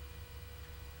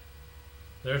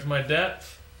 There's my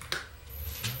depth.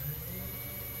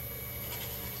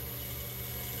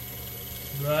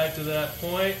 Right to that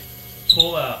point,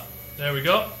 pull out. There we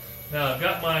go. Now I've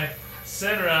got my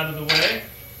center out of the way.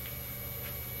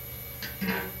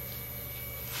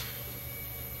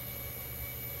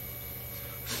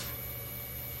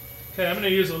 Okay, I'm going to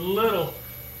use a little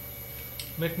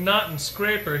McNaughton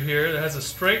scraper here that has a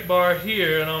straight bar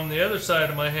here, and on the other side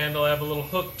of my handle I have a little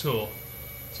hook tool.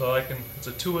 So I can, it's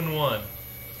a 2-in-1.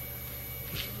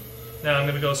 Now I'm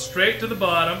going to go straight to the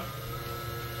bottom.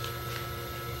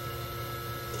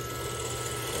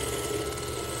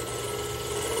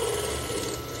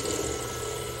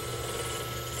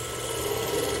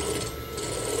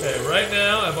 Okay, right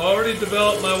now I've already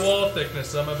developed my wall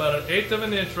thickness. I'm about 1/8 of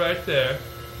an inch right there.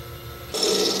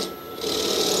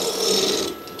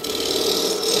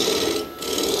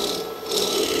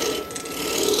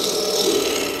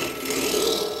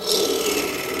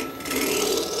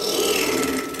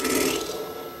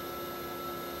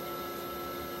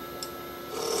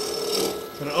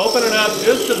 I'm going to open it up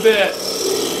just a bit.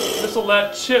 This will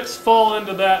let chips fall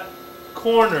into that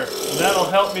corner, and that'll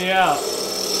help me out.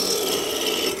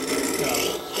 Now,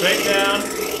 straight down.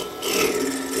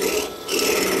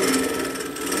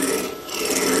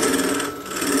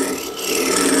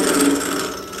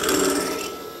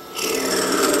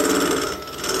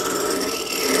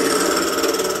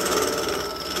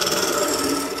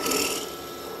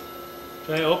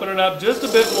 Okay, open it up just a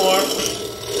bit more.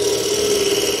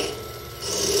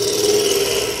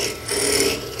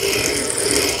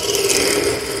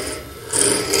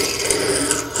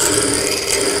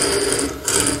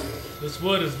 This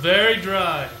wood is very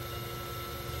dry.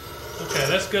 Okay,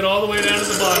 let's get all the way down to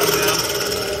the bottom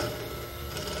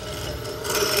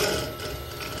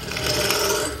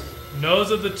now.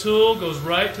 Nose of the tool goes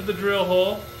right to the drill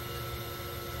hole.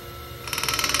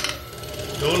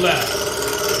 Go left.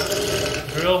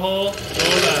 Drill hole, go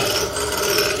left.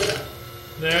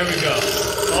 There we go.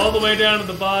 All the way down to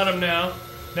the bottom now.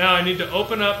 Now I need to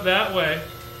open up that way.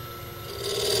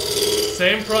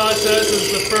 Same process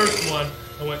as the first one.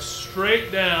 I went straight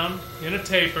down in a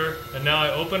taper, and now I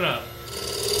open up.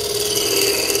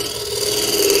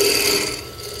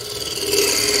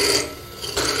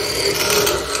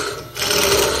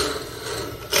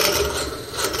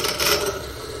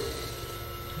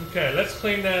 Okay, let's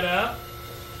clean that out.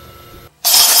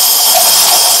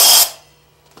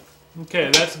 Okay,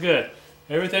 that's good.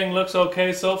 Everything looks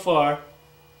okay so far.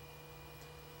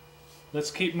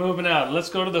 Let's keep moving out. Let's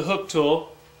go to the hook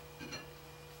tool.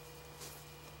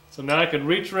 So now I can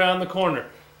reach around the corner.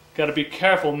 Got to be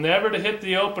careful never to hit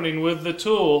the opening with the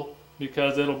tool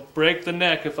because it'll break the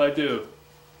neck if I do.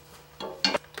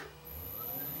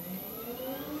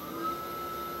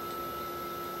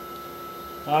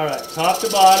 Alright, top to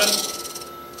bottom.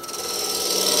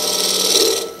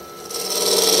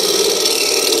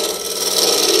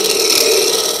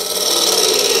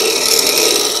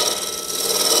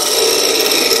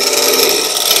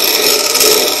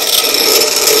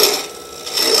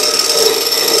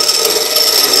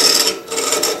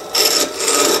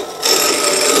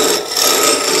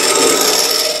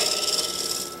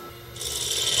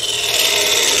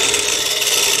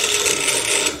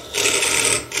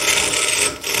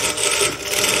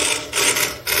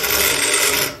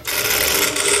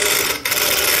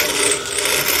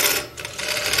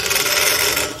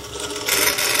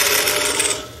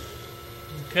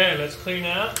 Okay, let's clean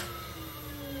out.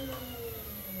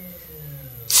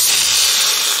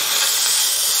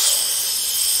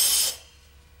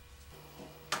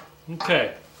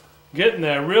 Okay, getting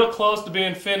there, real close to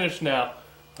being finished now.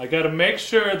 I got to make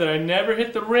sure that I never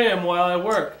hit the rim while I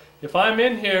work. If I'm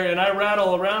in here and I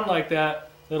rattle around like that,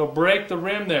 it'll break the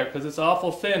rim there because it's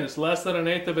awful thin. It's less than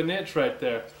 1/8 of an inch right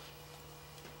there.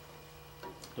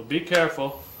 So be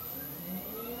careful.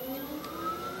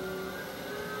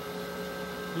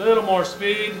 A little more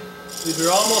speed. These are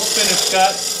almost finished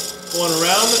cuts. Going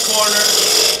around the corner,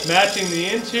 matching the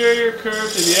interior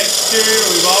curve to the exterior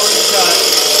we've already cut.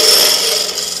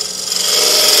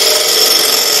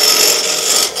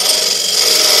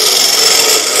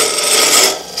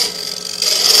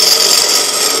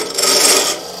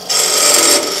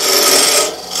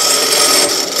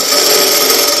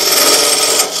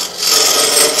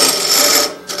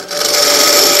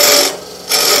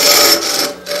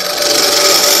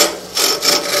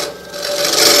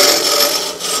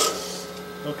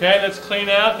 clean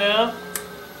out now.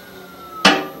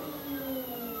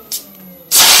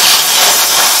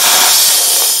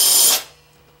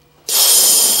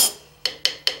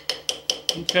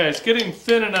 Okay, it's getting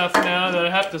thin enough now that I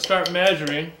have to start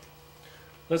measuring.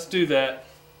 Let's do that.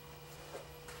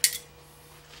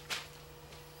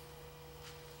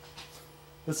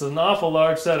 This is an awful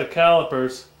large set of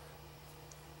calipers,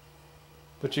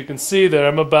 but you can see there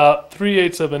I'm about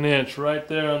 3/8 of an inch right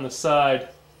there on the side.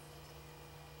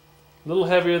 A little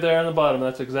heavier there on the bottom.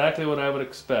 That's exactly what I would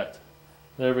expect.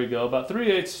 There we go, about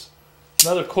 3/8,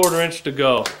 another 1/4 inch to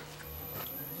go.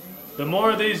 The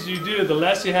more of these you do, the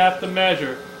less you have to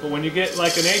measure. But when you get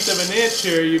like 1/8 of an inch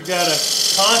here, you've got to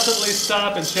constantly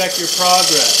stop and check your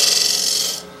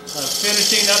progress. I'm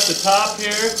finishing up the top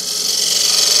here.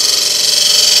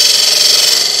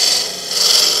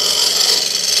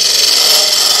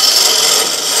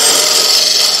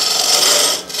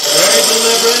 Very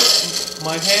deliberate.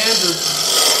 My hands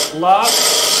are locked.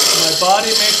 My body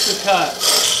makes the cut.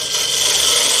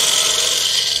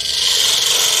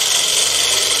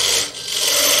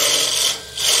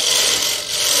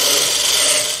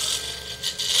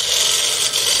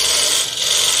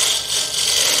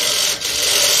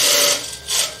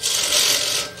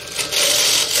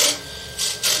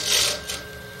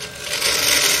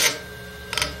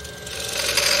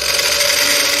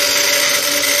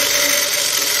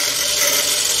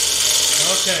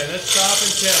 Okay, let's stop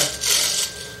and check.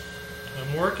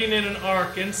 I'm working in an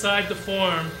arc inside the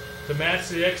form to match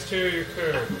the exterior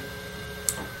curve.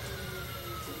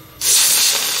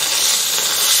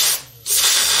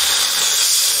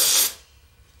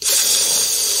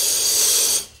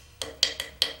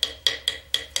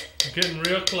 I'm getting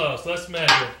real close. Let's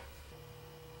measure.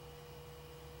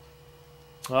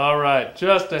 Alright,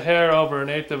 just a hair over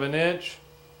 1/8 of an inch.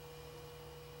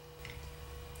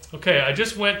 Okay, I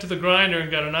just went to the grinder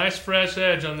and got a nice fresh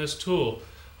edge on this tool.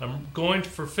 I'm going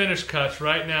for finish cuts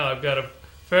right now. I've got a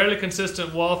fairly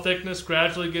consistent wall thickness,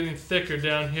 gradually getting thicker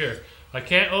down here. I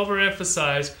can't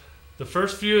overemphasize, the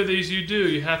first few of these you do,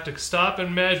 you have to stop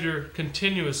and measure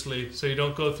continuously so you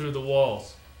don't go through the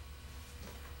walls.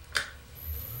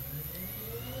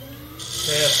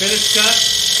 Okay, a finish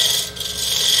cut.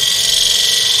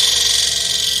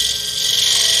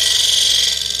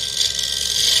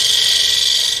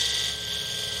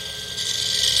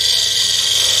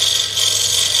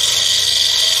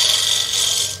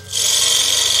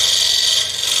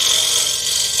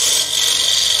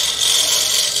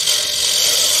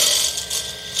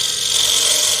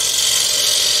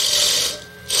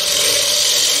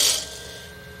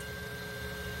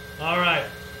 Alright,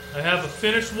 I have a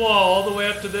finished wall all the way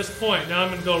up to this point. Now I'm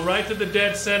going to go right to the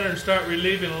dead center and start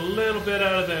relieving a little bit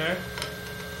out of there.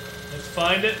 Let's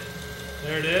find it.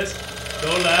 There it is.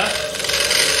 Go left.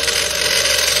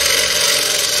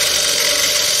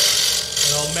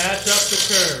 And I'll match up the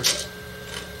curve.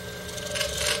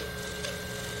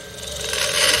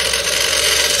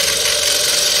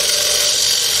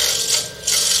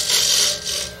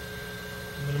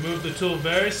 I'm going to move the tool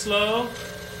very slow.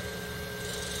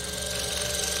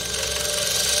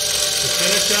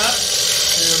 Finish up.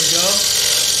 There we go.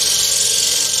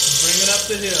 And bring it up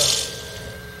the hill.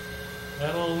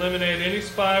 That'll eliminate any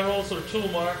spirals or tool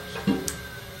marks.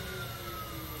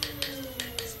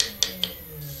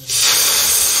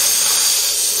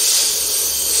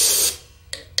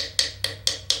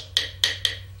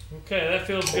 Okay, that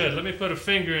feels good. Let me put a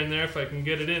finger in there if I can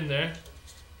get it in there.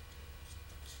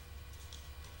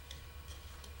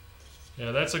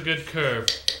 Yeah, that's a good curve.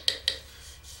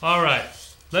 Alright.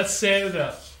 Let's sand it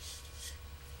up.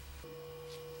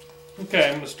 Okay,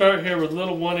 I'm going to start here with a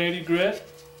little 180 grit.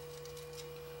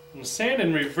 I'm going to sand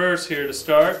in reverse here to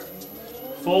start.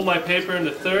 Fold my paper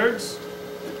into thirds.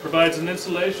 Provides an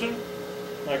insulation.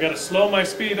 I've got to slow my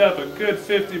speed up a good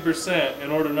 50%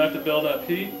 in order not to build up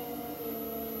heat.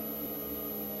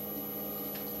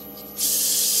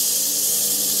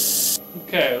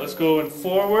 Okay, let's go in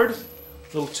forward.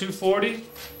 A little 240.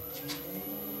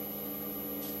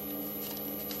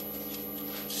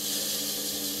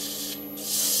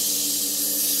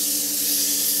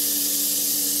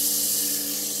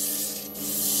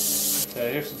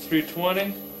 Okay, here's some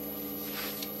 320.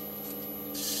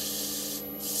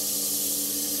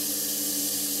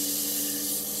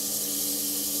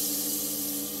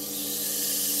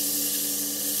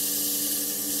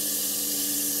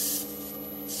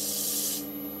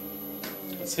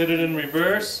 Let's hit it in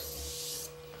reverse.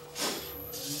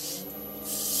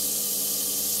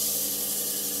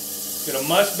 Get a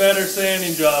much better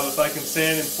sanding job if I can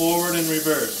sand in forward and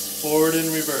reverse. Forward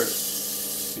and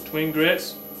reverse. Between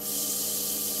grits.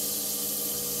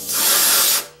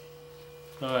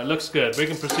 All right, looks good. We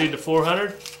can proceed to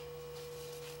 400.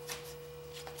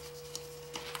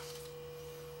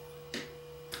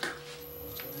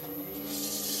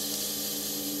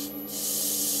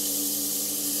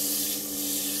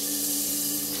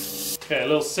 Okay, a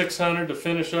little 600 to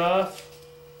finish off.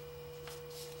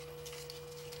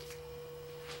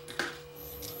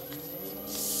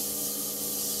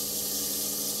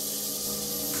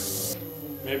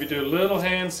 Maybe do a little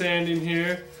hand sanding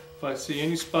here if I see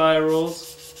any spirals.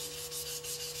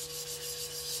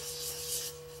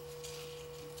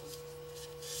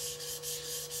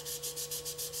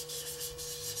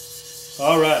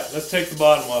 Alright, let's take the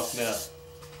bottom off now.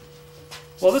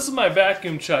 Well, this is my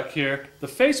vacuum chuck here. The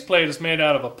faceplate is made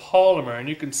out of a polymer, and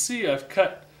you can see I've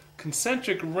cut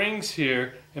concentric rings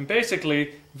here, and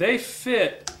basically they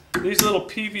fit these little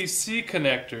PVC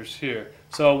connectors here.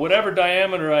 So whatever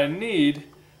diameter I need,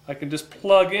 I can just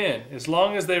plug in. As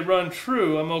long as they run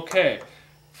true, I'm okay.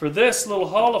 For this little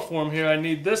holoform here, I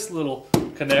need this little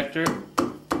connector,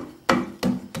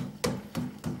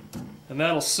 and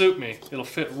that'll suit me. It'll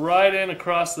fit right in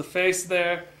across the face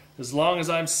there. As long as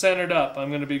I'm centered up, I'm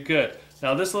going to be good.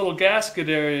 Now this little gasket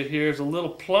area here is a little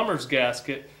plumber's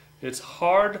gasket. It's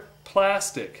hard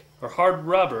plastic or hard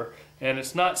rubber, and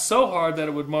it's not so hard that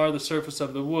it would mar the surface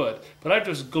of the wood. But I've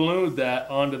just glued that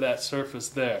onto that surface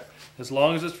there. As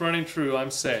long as it's running true, I'm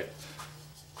safe.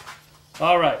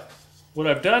 Alright, what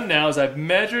I've done now is I've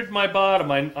measured my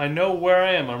bottom. I know where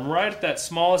I am. I'm right at that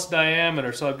smallest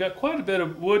diameter, so I've got quite a bit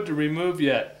of wood to remove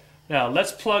yet. Now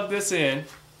let's plug this in.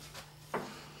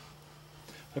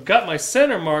 I've got my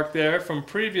center mark there from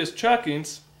previous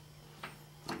chuckings.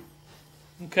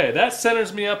 Okay, that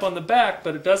centers me up on the back,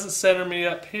 but it doesn't center me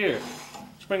up here.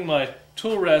 Let's bring my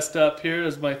tool rest up here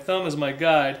as my thumb is my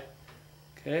guide.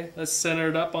 Okay, let's center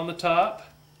it up on the top.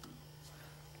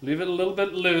 Leave it a little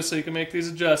bit loose so you can make these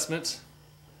adjustments.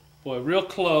 Boy, real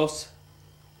close.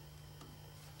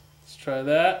 Let's try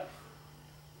that.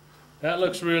 That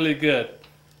looks really good.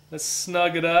 Let's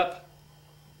snug it up.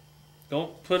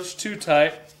 Don't push too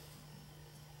tight.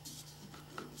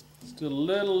 Let's do a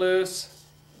little loose.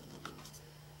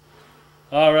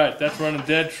 Alright, that's running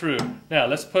dead true. Now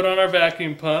let's put on our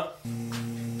vacuum pump.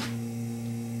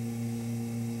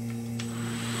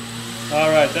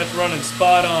 Alright, that's running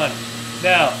spot on.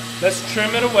 Now, let's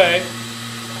trim it away.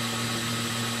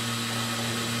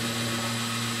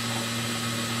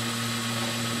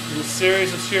 Do a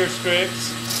series of shear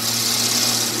scrapes.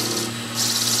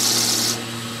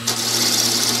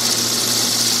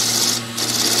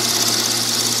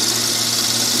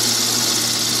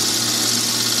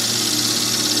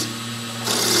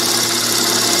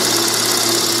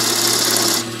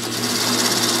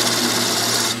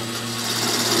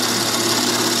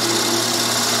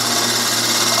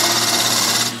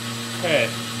 Okay,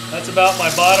 that's about my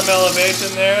bottom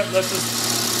elevation there. Let's just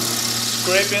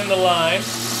scrape in the line.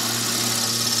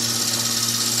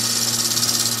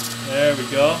 There we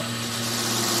go.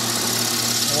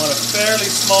 I want a fairly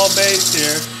small base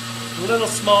here, a little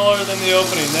smaller than the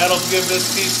opening. That'll give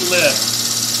this piece lift.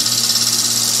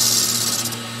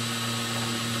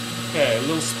 Okay, a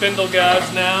little spindle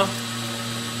gouge now.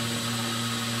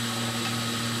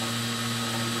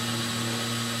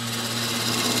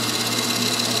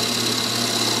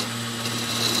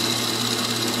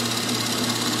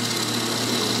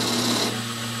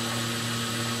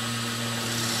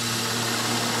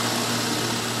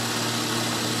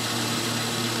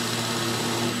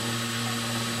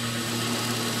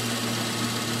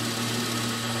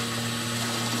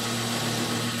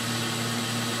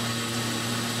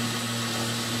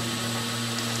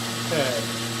 Okay,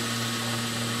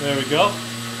 there we go.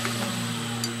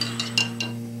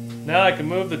 Now I can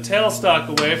move the tailstock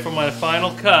away from my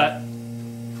final cut.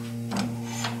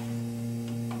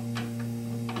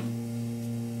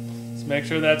 Let's make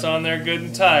sure that's on there good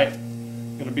and tight.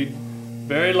 I'm going to be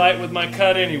very light with my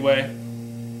cut anyway.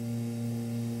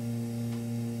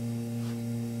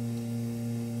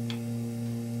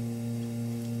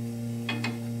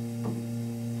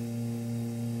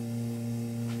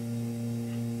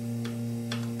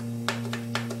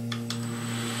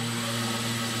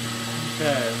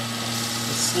 Okay,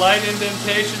 a slight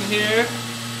indentation here.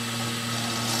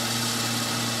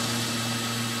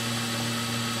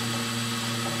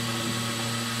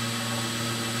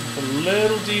 A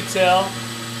little detail.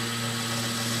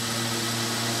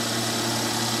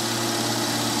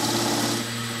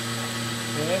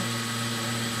 Okay.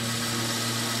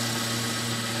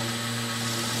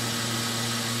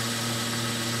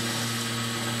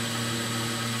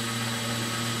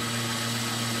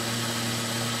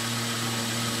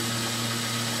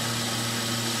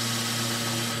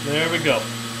 There we go.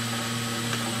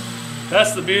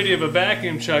 That's the beauty of a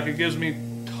vacuum chuck. It gives me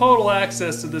total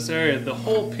access to this area. The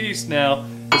whole piece now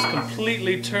is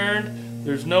completely turned.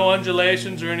 There's no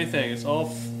undulations or anything. It's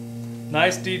all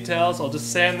nice details. I'll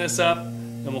just sand this up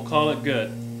and we'll call it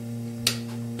good.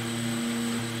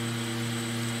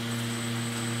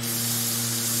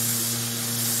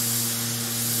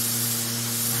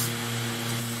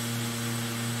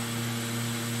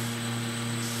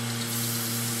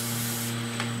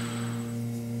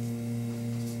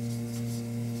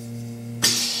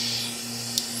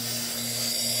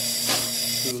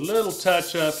 Do a little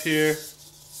touch up here.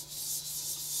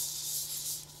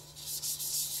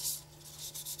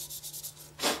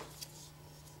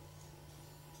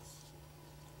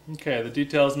 Okay, the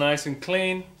detail's nice and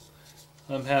clean.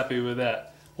 I'm happy with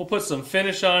that. We'll put some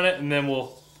finish on it and then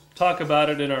we'll talk about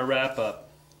it in our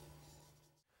wrap-up.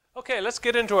 Okay, let's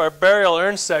get into our burial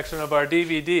urn section of our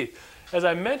DVD. As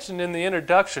I mentioned in the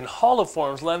introduction,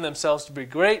 holoforms lend themselves to be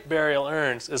great burial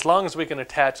urns as long as we can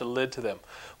attach a lid to them.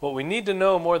 What we need to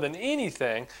know more than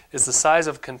anything is the size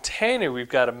of container we've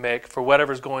got to make for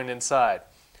whatever's going inside.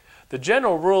 The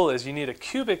general rule is you need a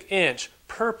cubic inch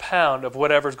per pound of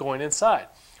whatever's going inside.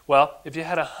 Well, if you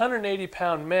had a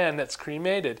 180-pound man that's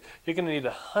cremated, you're going to need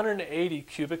 180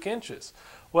 cubic inches.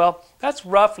 Well, that's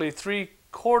roughly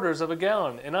 3/4 of a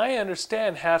gallon, and I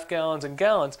understand half gallons and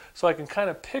gallons, so I can kind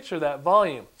of picture that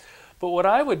volume. But what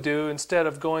I would do, instead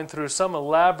of going through some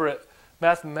elaborate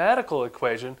mathematical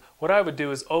equation, what I would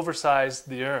do is oversize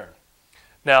the urn.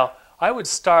 Now, I would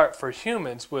start for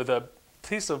humans with a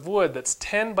piece of wood that's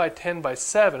 10 by 10 by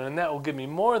 7, and that will give me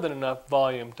more than enough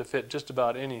volume to fit just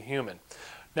about any human.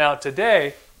 Now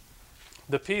today,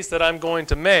 the piece that I'm going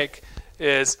to make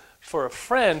is for a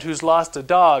friend who's lost a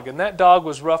dog, and that dog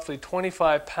was roughly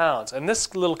 25 pounds, and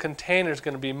this little container is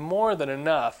going to be more than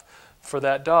enough for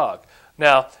that dog.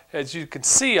 Now, as you can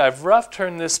see, I've rough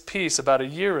turned this piece about a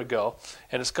year ago,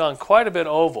 and it's gone quite a bit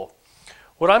oval.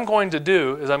 What I'm going to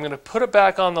do is I'm going to put it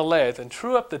back on the lathe and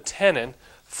true up the tenon,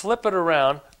 flip it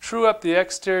around, true up the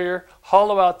exterior,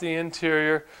 hollow out the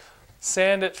interior,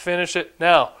 sand it, finish it.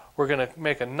 Now, we're going to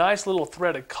make a nice little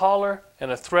threaded collar and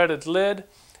a threaded lid,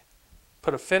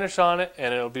 put a finish on it,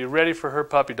 and it'll be ready for her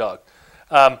puppy dog.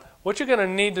 What you're going to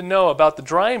need to know about the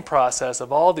drying process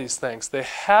of all these things, they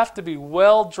have to be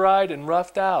well dried and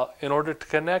roughed out in order to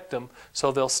connect them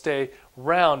so they'll stay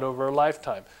round over a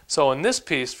lifetime. So in this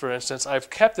piece, for instance,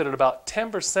 I've kept it at about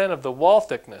 10% of the wall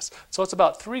thickness. So it's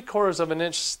about 3/4 of an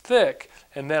inch thick,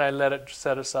 and then I let it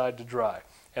set aside to dry.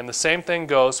 And the same thing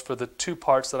goes for the two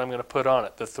parts that I'm going to put on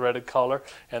it, the threaded collar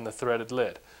and the threaded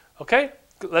lid. Okay,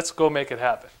 let's go make it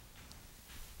happen.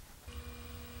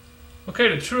 Okay,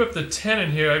 to true up the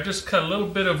tenon here, I've just cut a little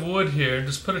bit of wood here and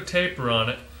just put a taper on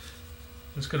it.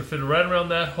 It's going to fit right around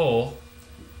that hole.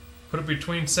 Put it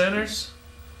between centers,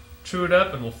 true it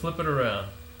up, and we'll flip it around.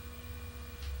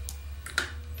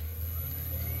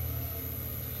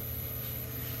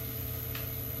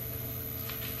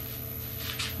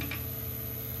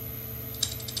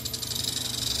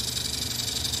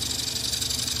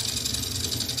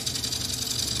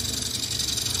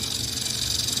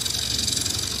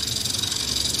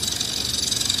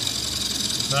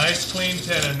 Nice clean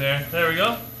tenon there. There we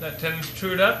go. That tenon's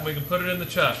trued up and we can put it in the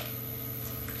chuck.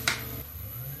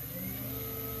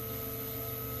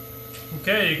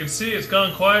 Okay, you can see it's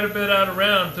gone quite a bit out of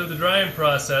round through the drying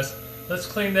process. Let's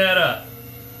clean that up.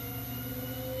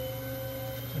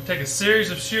 I'll take a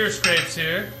series of shear scrapes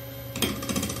here.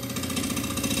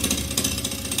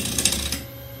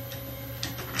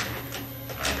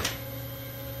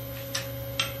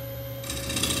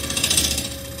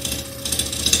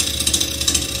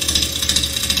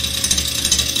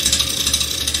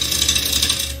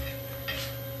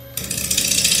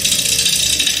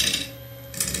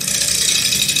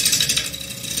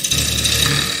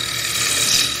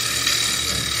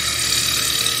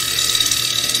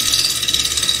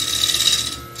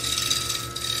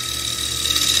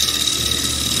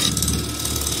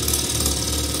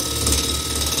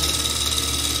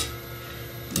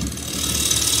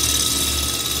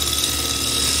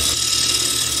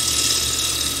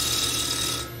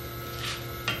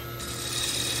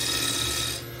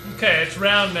 Okay, it's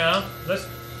round now. Let's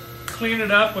clean it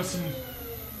up with some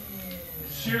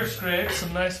shear scrapes,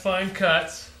 some nice fine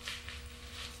cuts.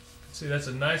 See, that's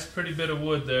a nice pretty bit of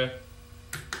wood there.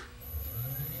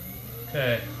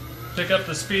 Okay, pick up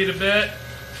the speed a bit,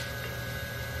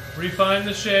 refine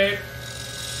the shape.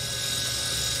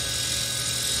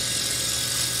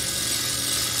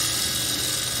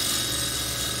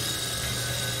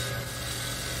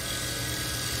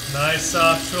 Nice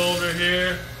soft shoulder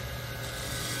here.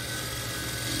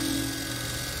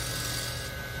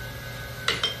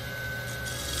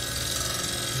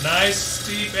 Nice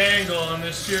steep angle on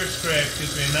this shear scrape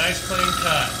gives me a nice clean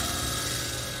cut.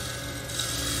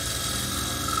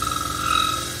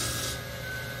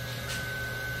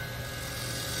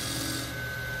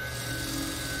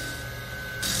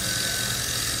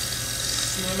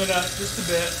 Slim it up just a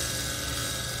bit.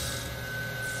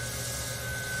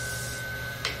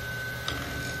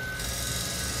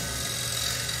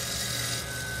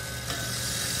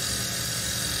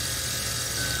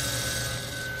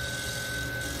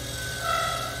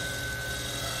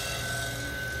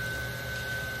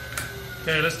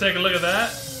 Okay, let's take a look at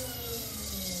that.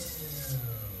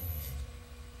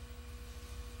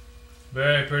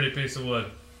 Very pretty piece of wood.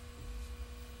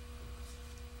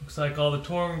 Looks like all the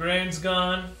torn grain's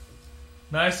gone.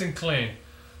 Nice and clean.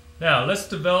 Now, let's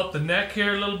develop the neck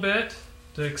here a little bit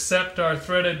to accept our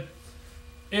threaded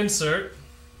insert.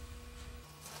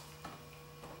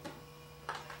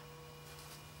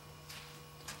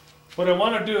 What I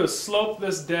want to do is slope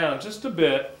this down just a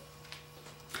bit.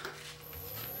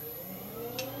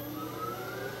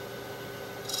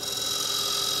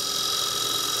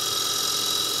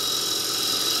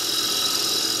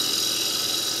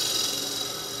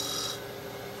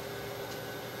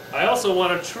 I also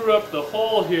want to true up the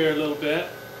hole here a little bit,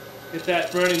 get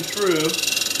that running true.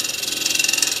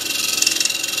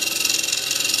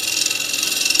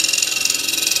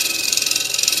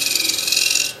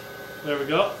 There we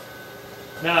go.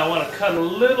 Now I want to cut a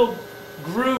little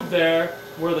groove there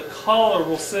where the collar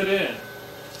will sit in.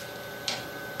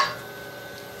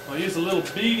 I'll use a little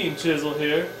beading chisel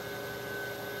here.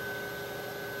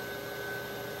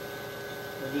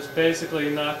 And just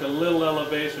basically knock a little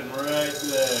elevation right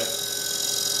there.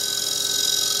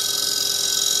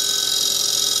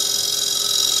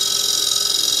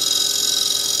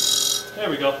 There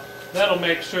we go. That'll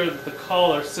make sure that the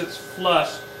collar sits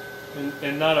flush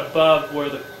and not above where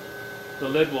the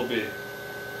lid will be.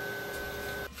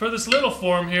 For this little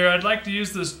form here, I'd like to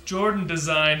use this Jordan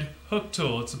designed hook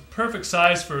tool. It's a perfect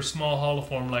size for a small hollow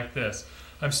form like this.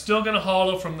 I'm still going to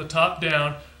hollow from the top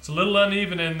down. It's a little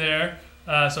uneven in there,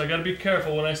 so I got to be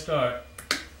careful when I start.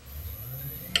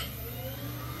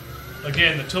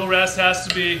 Again, the tool rest has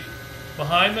to be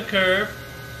behind the curve.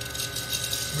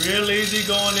 Real easy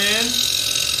going in.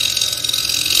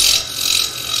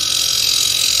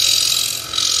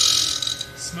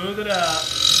 Smooth it out.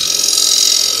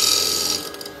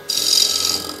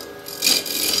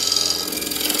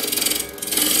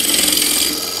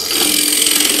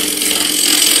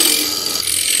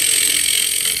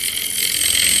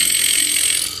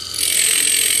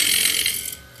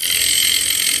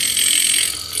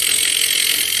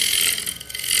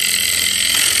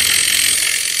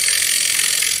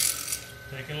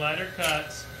 Taking lighter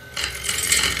cuts.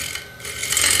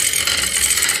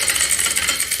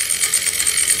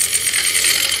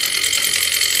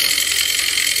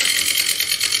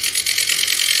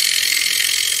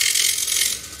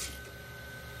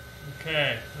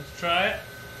 Okay, let's try it.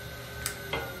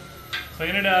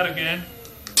 Clean it out again.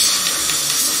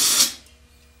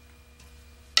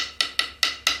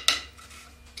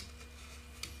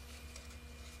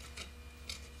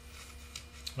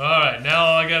 Alright, now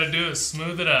all I got to do is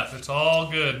smooth it up. It's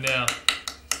all good now.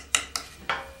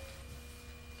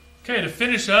 Okay, to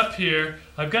finish up here,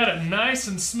 I've got it nice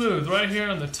and smooth right here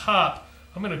on the top.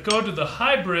 I'm going to go to the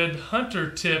hybrid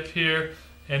hunter tip here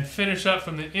and finish up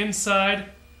from the inside,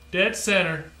 dead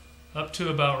center, up to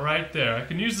about right there. I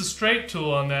can use the straight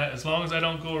tool on that as long as I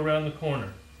don't go around the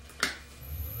corner.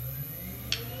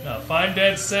 Now find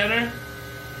dead center.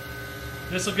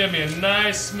 This will give me a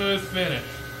nice smooth finish.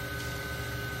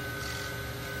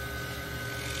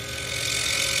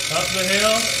 Up the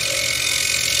hill.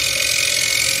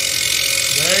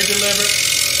 Very deliberate.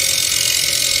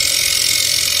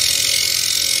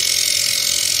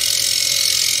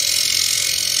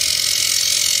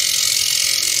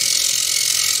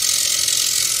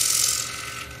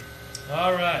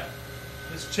 Alright,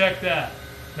 let's check that.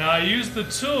 Now I use the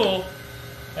tool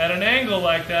at an angle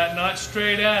like that, not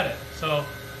straight at it. So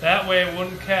that way it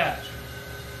wouldn't catch.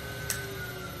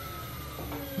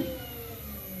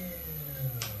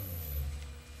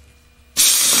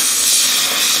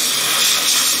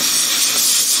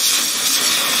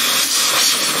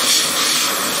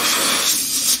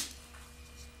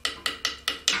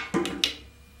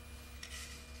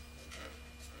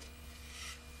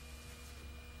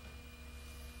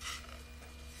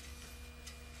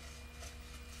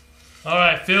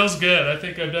 Alright, feels good. I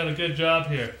think I've done a good job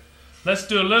here. Let's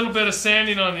do a little bit of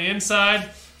sanding on the inside.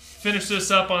 Finish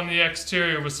this up on the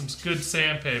exterior with some good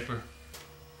sandpaper.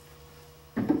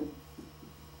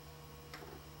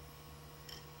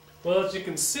 Well, as you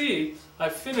can see, I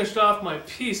finished off my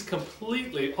piece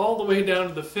completely all the way down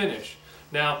to the finish.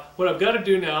 Now, what I've got to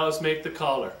do now is make the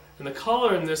collar. And the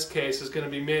collar in this case is going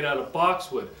to be made out of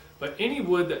boxwood, but any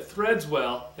wood that threads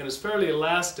well and is fairly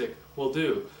elastic will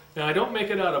do. Now, I don't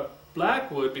make it out of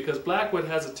blackwood because blackwood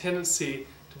has a tendency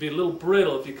to be a little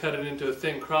brittle if you cut it into a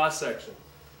thin cross section.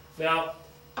 Now,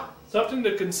 something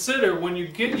to consider when you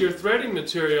get your threading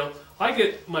material, I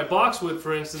get my boxwood,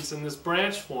 for instance, in this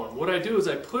branch form. What I do is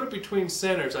I put it between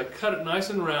centers, I cut it nice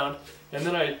and round, and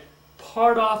then I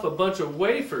part off a bunch of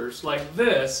wafers like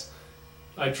this.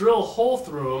 I drill a hole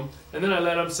through them, and then I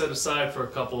let them set aside for a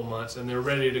couple of months, and they're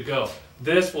ready to go.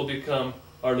 This will become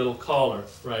our little collar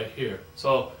right here.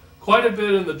 So quite a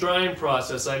bit in the drying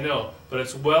process, I know, but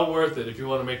it's well worth it if you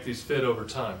want to make these fit over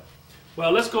time.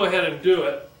 Well, let's go ahead and do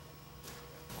it.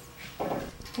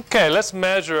 Okay, let's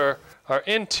measure our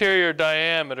interior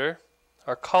diameter.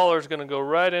 Our collar is going to go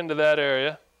right into that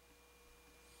area.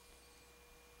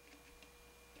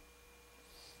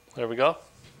 There we go.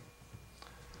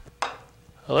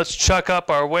 Now let's chuck up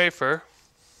our wafer.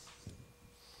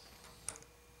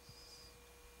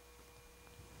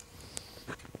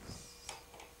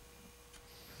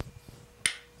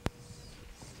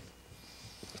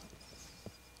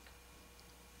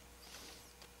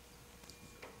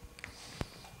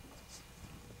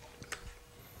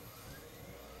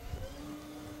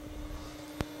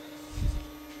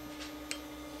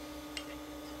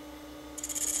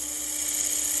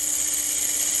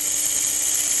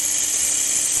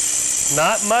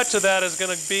 Not much of that is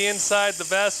going to be inside the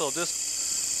vessel,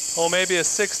 just, oh, maybe a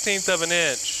 1/16 of an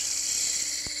inch.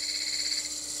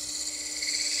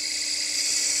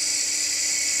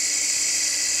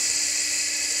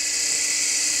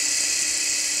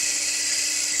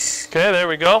 Okay, there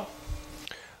we go.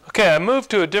 Okay, I moved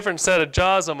to a different set of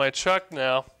jaws on my chuck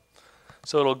now,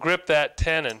 so it'll grip that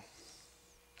tenon.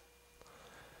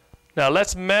 Now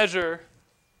let's measure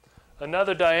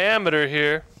another diameter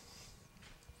here.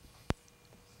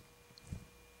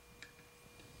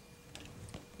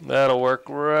 That'll work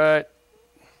right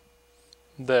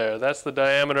there. That's the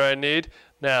diameter I need.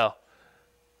 Now,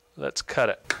 let's cut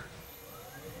it.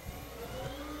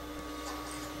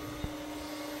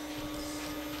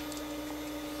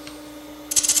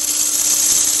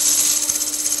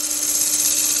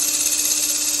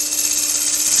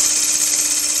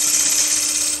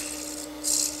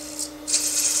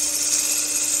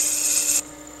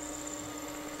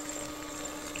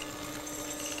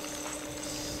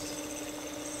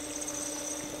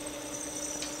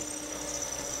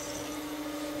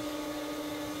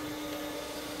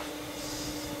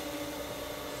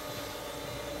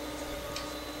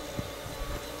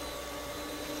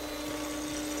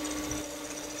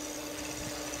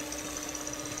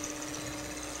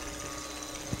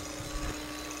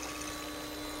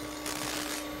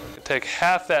 Take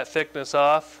half that thickness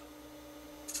off.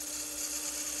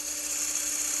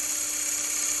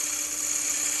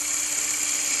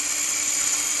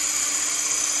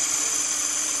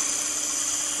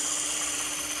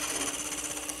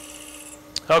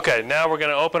 Okay, now we're going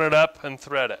to open it up and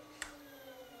thread it.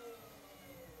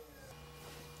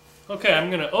 Okay, I'm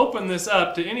going to open this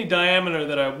up to any diameter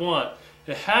that I want.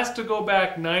 It has to go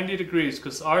back 90 degrees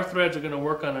because our threads are going to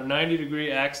work on a 90-degree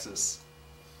axis.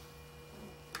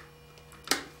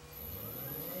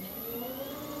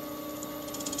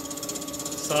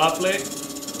 Softly.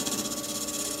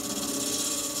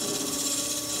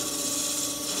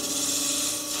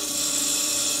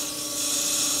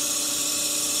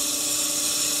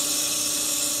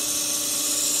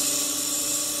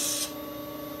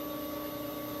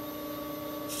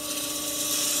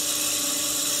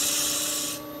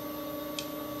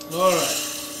 All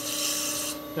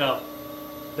right. Now,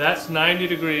 that's 90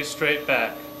 degrees straight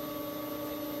back.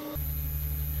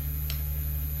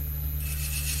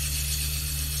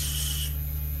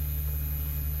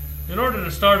 In order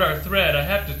to start our thread, I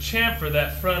have to chamfer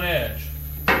that front edge.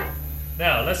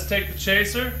 Now, let's take the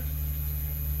chaser.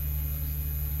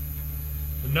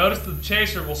 And notice the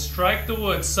chaser will strike the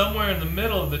wood somewhere in the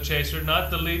middle of the chaser,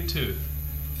 not the lead tooth.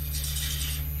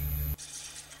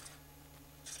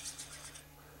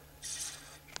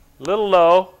 A little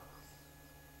low.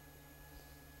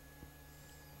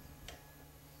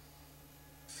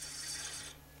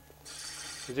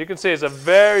 As you can see, it's a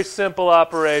very simple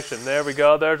operation. There we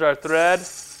go. There's our thread.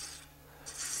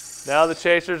 Now the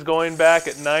chaser is going back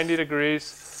at 90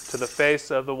 degrees to the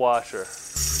face of the washer.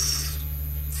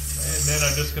 And then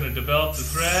I'm just going to develop the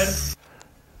thread.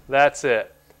 That's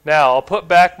it. Now I'll put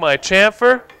back my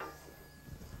chamfer.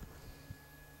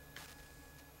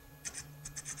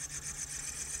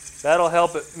 That'll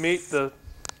help it meet the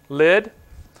lid.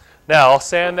 Now I'll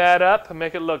sand that up and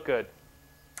make it look good.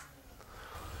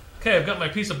 Okay, I've got my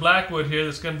piece of blackwood here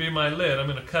that's going to be my lid. I'm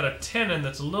going to cut a tenon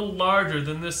that's a little larger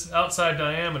than this outside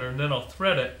diameter, and then I'll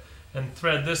thread it and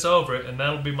thread this over it, and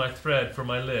that'll be my thread for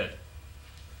my lid.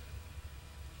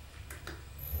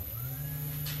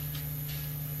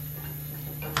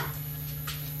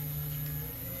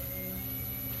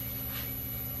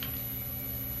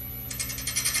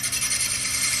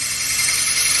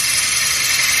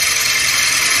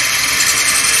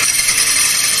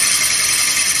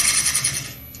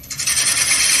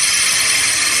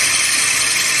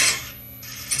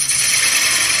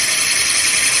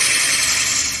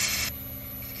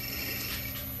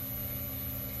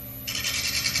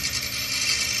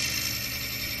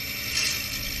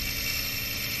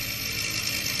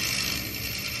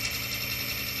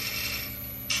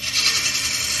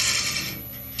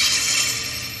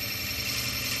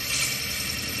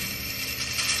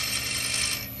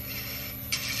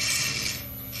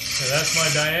 Okay, that's my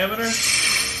diameter.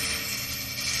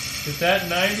 Get that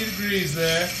 90 degrees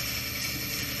there.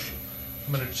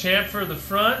 I'm going to chamfer the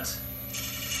front.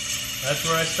 That's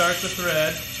where I start the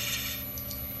thread.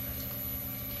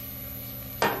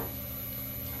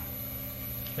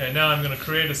 Okay, now I'm going to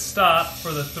create a stop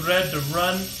for the thread to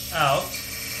run out.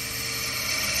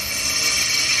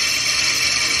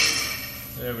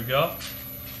 There we go.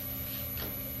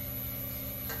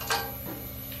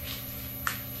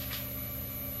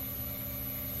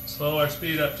 Slow our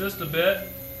speed up just a bit.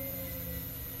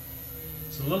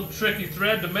 It's a little tricky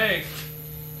thread to make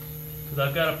because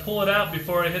I've got to pull it out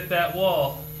before I hit that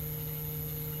wall.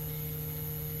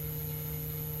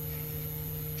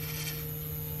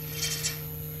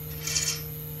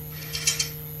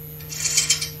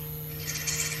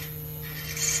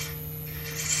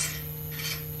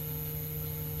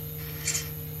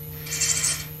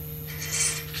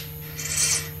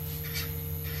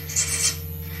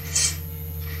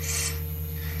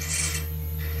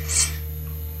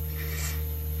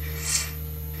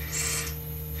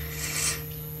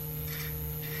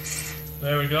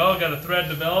 There we go, got a thread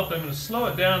developed. I'm going to slow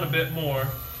it down a bit more.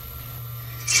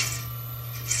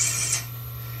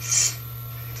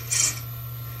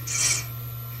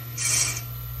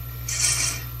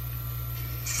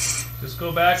 Just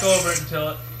go back over it until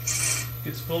it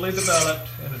gets fully developed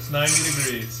and it's 90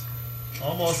 degrees.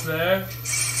 Almost there.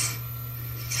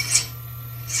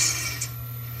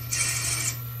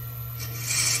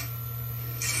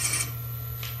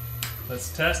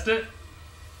 Let's test it.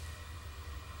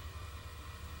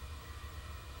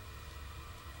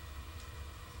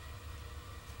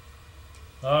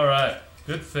 Alright,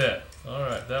 good fit.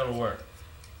 Alright, that'll work.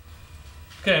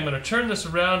 Okay, I'm going to turn this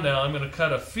around now. I'm going to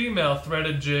cut a female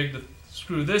threaded jig to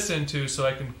screw this into so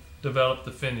I can develop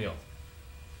the finial.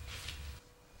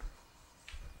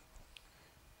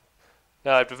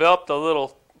 Now I've developed a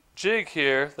little jig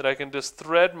here that I can just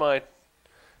thread my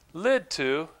lid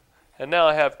to, and now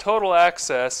I have total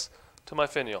access to my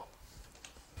finial.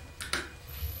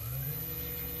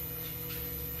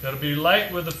 Got to be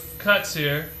light with the cuts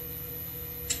here.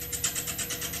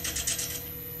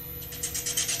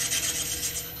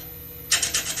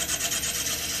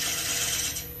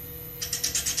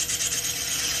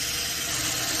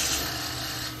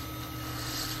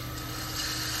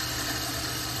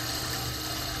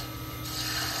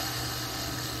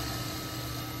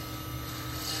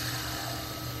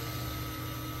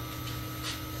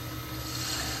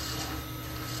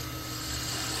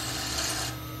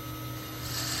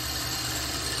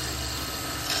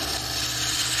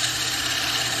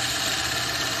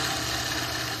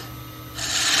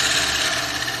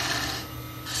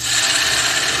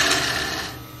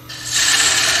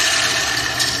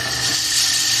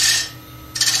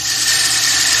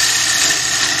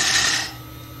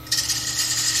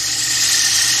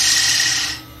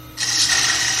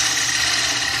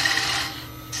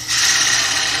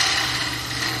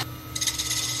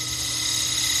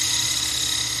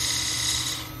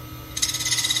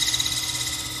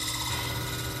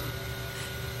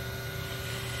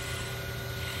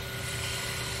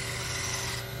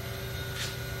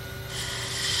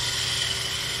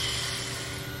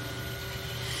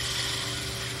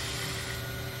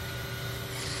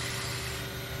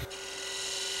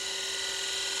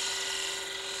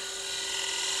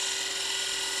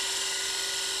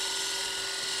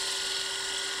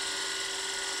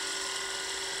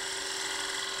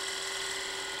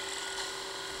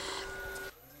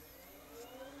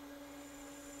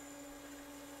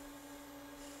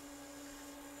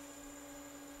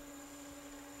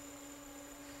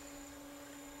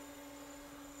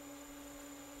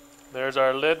 There's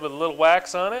our lid with a little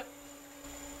wax on it.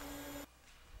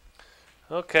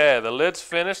 Okay, the lid's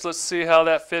finished. Let's see how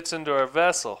that fits into our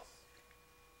vessel.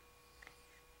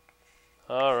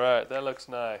 Alright, that looks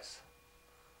nice.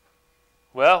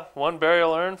 Well, one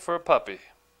burial urn for a puppy.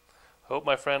 Hope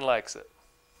my friend likes it.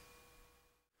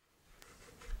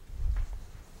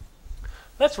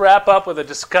 Let's wrap up with a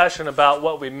discussion about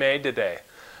what we made today.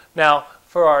 Now,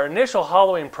 for our initial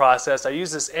hollowing process, I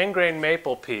used this end-grain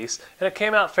maple piece, and it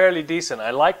came out fairly decent.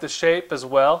 I like the shape as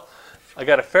well. I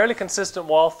got a fairly consistent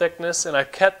wall thickness, and I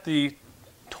kept the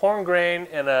torn grain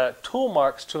and tool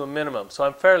marks to a minimum, so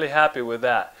I'm fairly happy with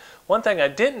that. One thing I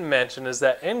didn't mention is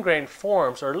that end grain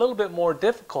forms are a little bit more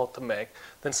difficult to make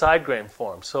than side grain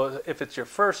forms. So if it's your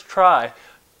first try,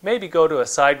 maybe go to a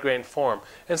side grain form.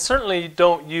 And certainly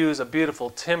don't use a beautiful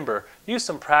timber. Use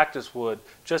some practice wood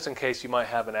just in case you might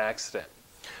have an accident.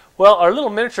 Well, our little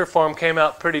miniature form came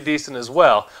out pretty decent as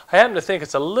well. I happen to think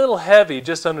it's a little heavy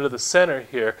just under the center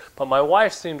here, but my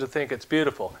wife seems to think it's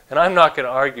beautiful, and I'm not going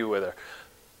to argue with her.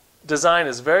 Design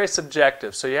is very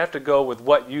subjective, so you have to go with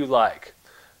what you like.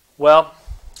 Well,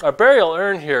 our burial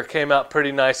urn here came out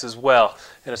pretty nice as well,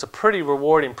 and it's a pretty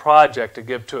rewarding project to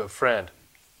give to a friend.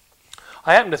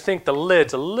 I happen to think the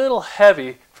lid's a little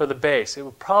heavy for the base. It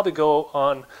would probably go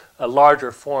on a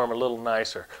larger form a little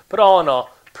nicer, but all in all,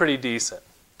 pretty decent.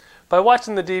 By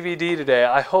watching the DVD today,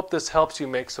 I hope this helps you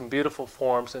make some beautiful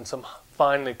forms and some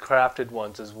finely crafted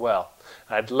ones as well.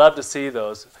 I'd love to see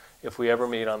those if we ever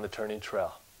meet on the turning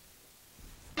trail.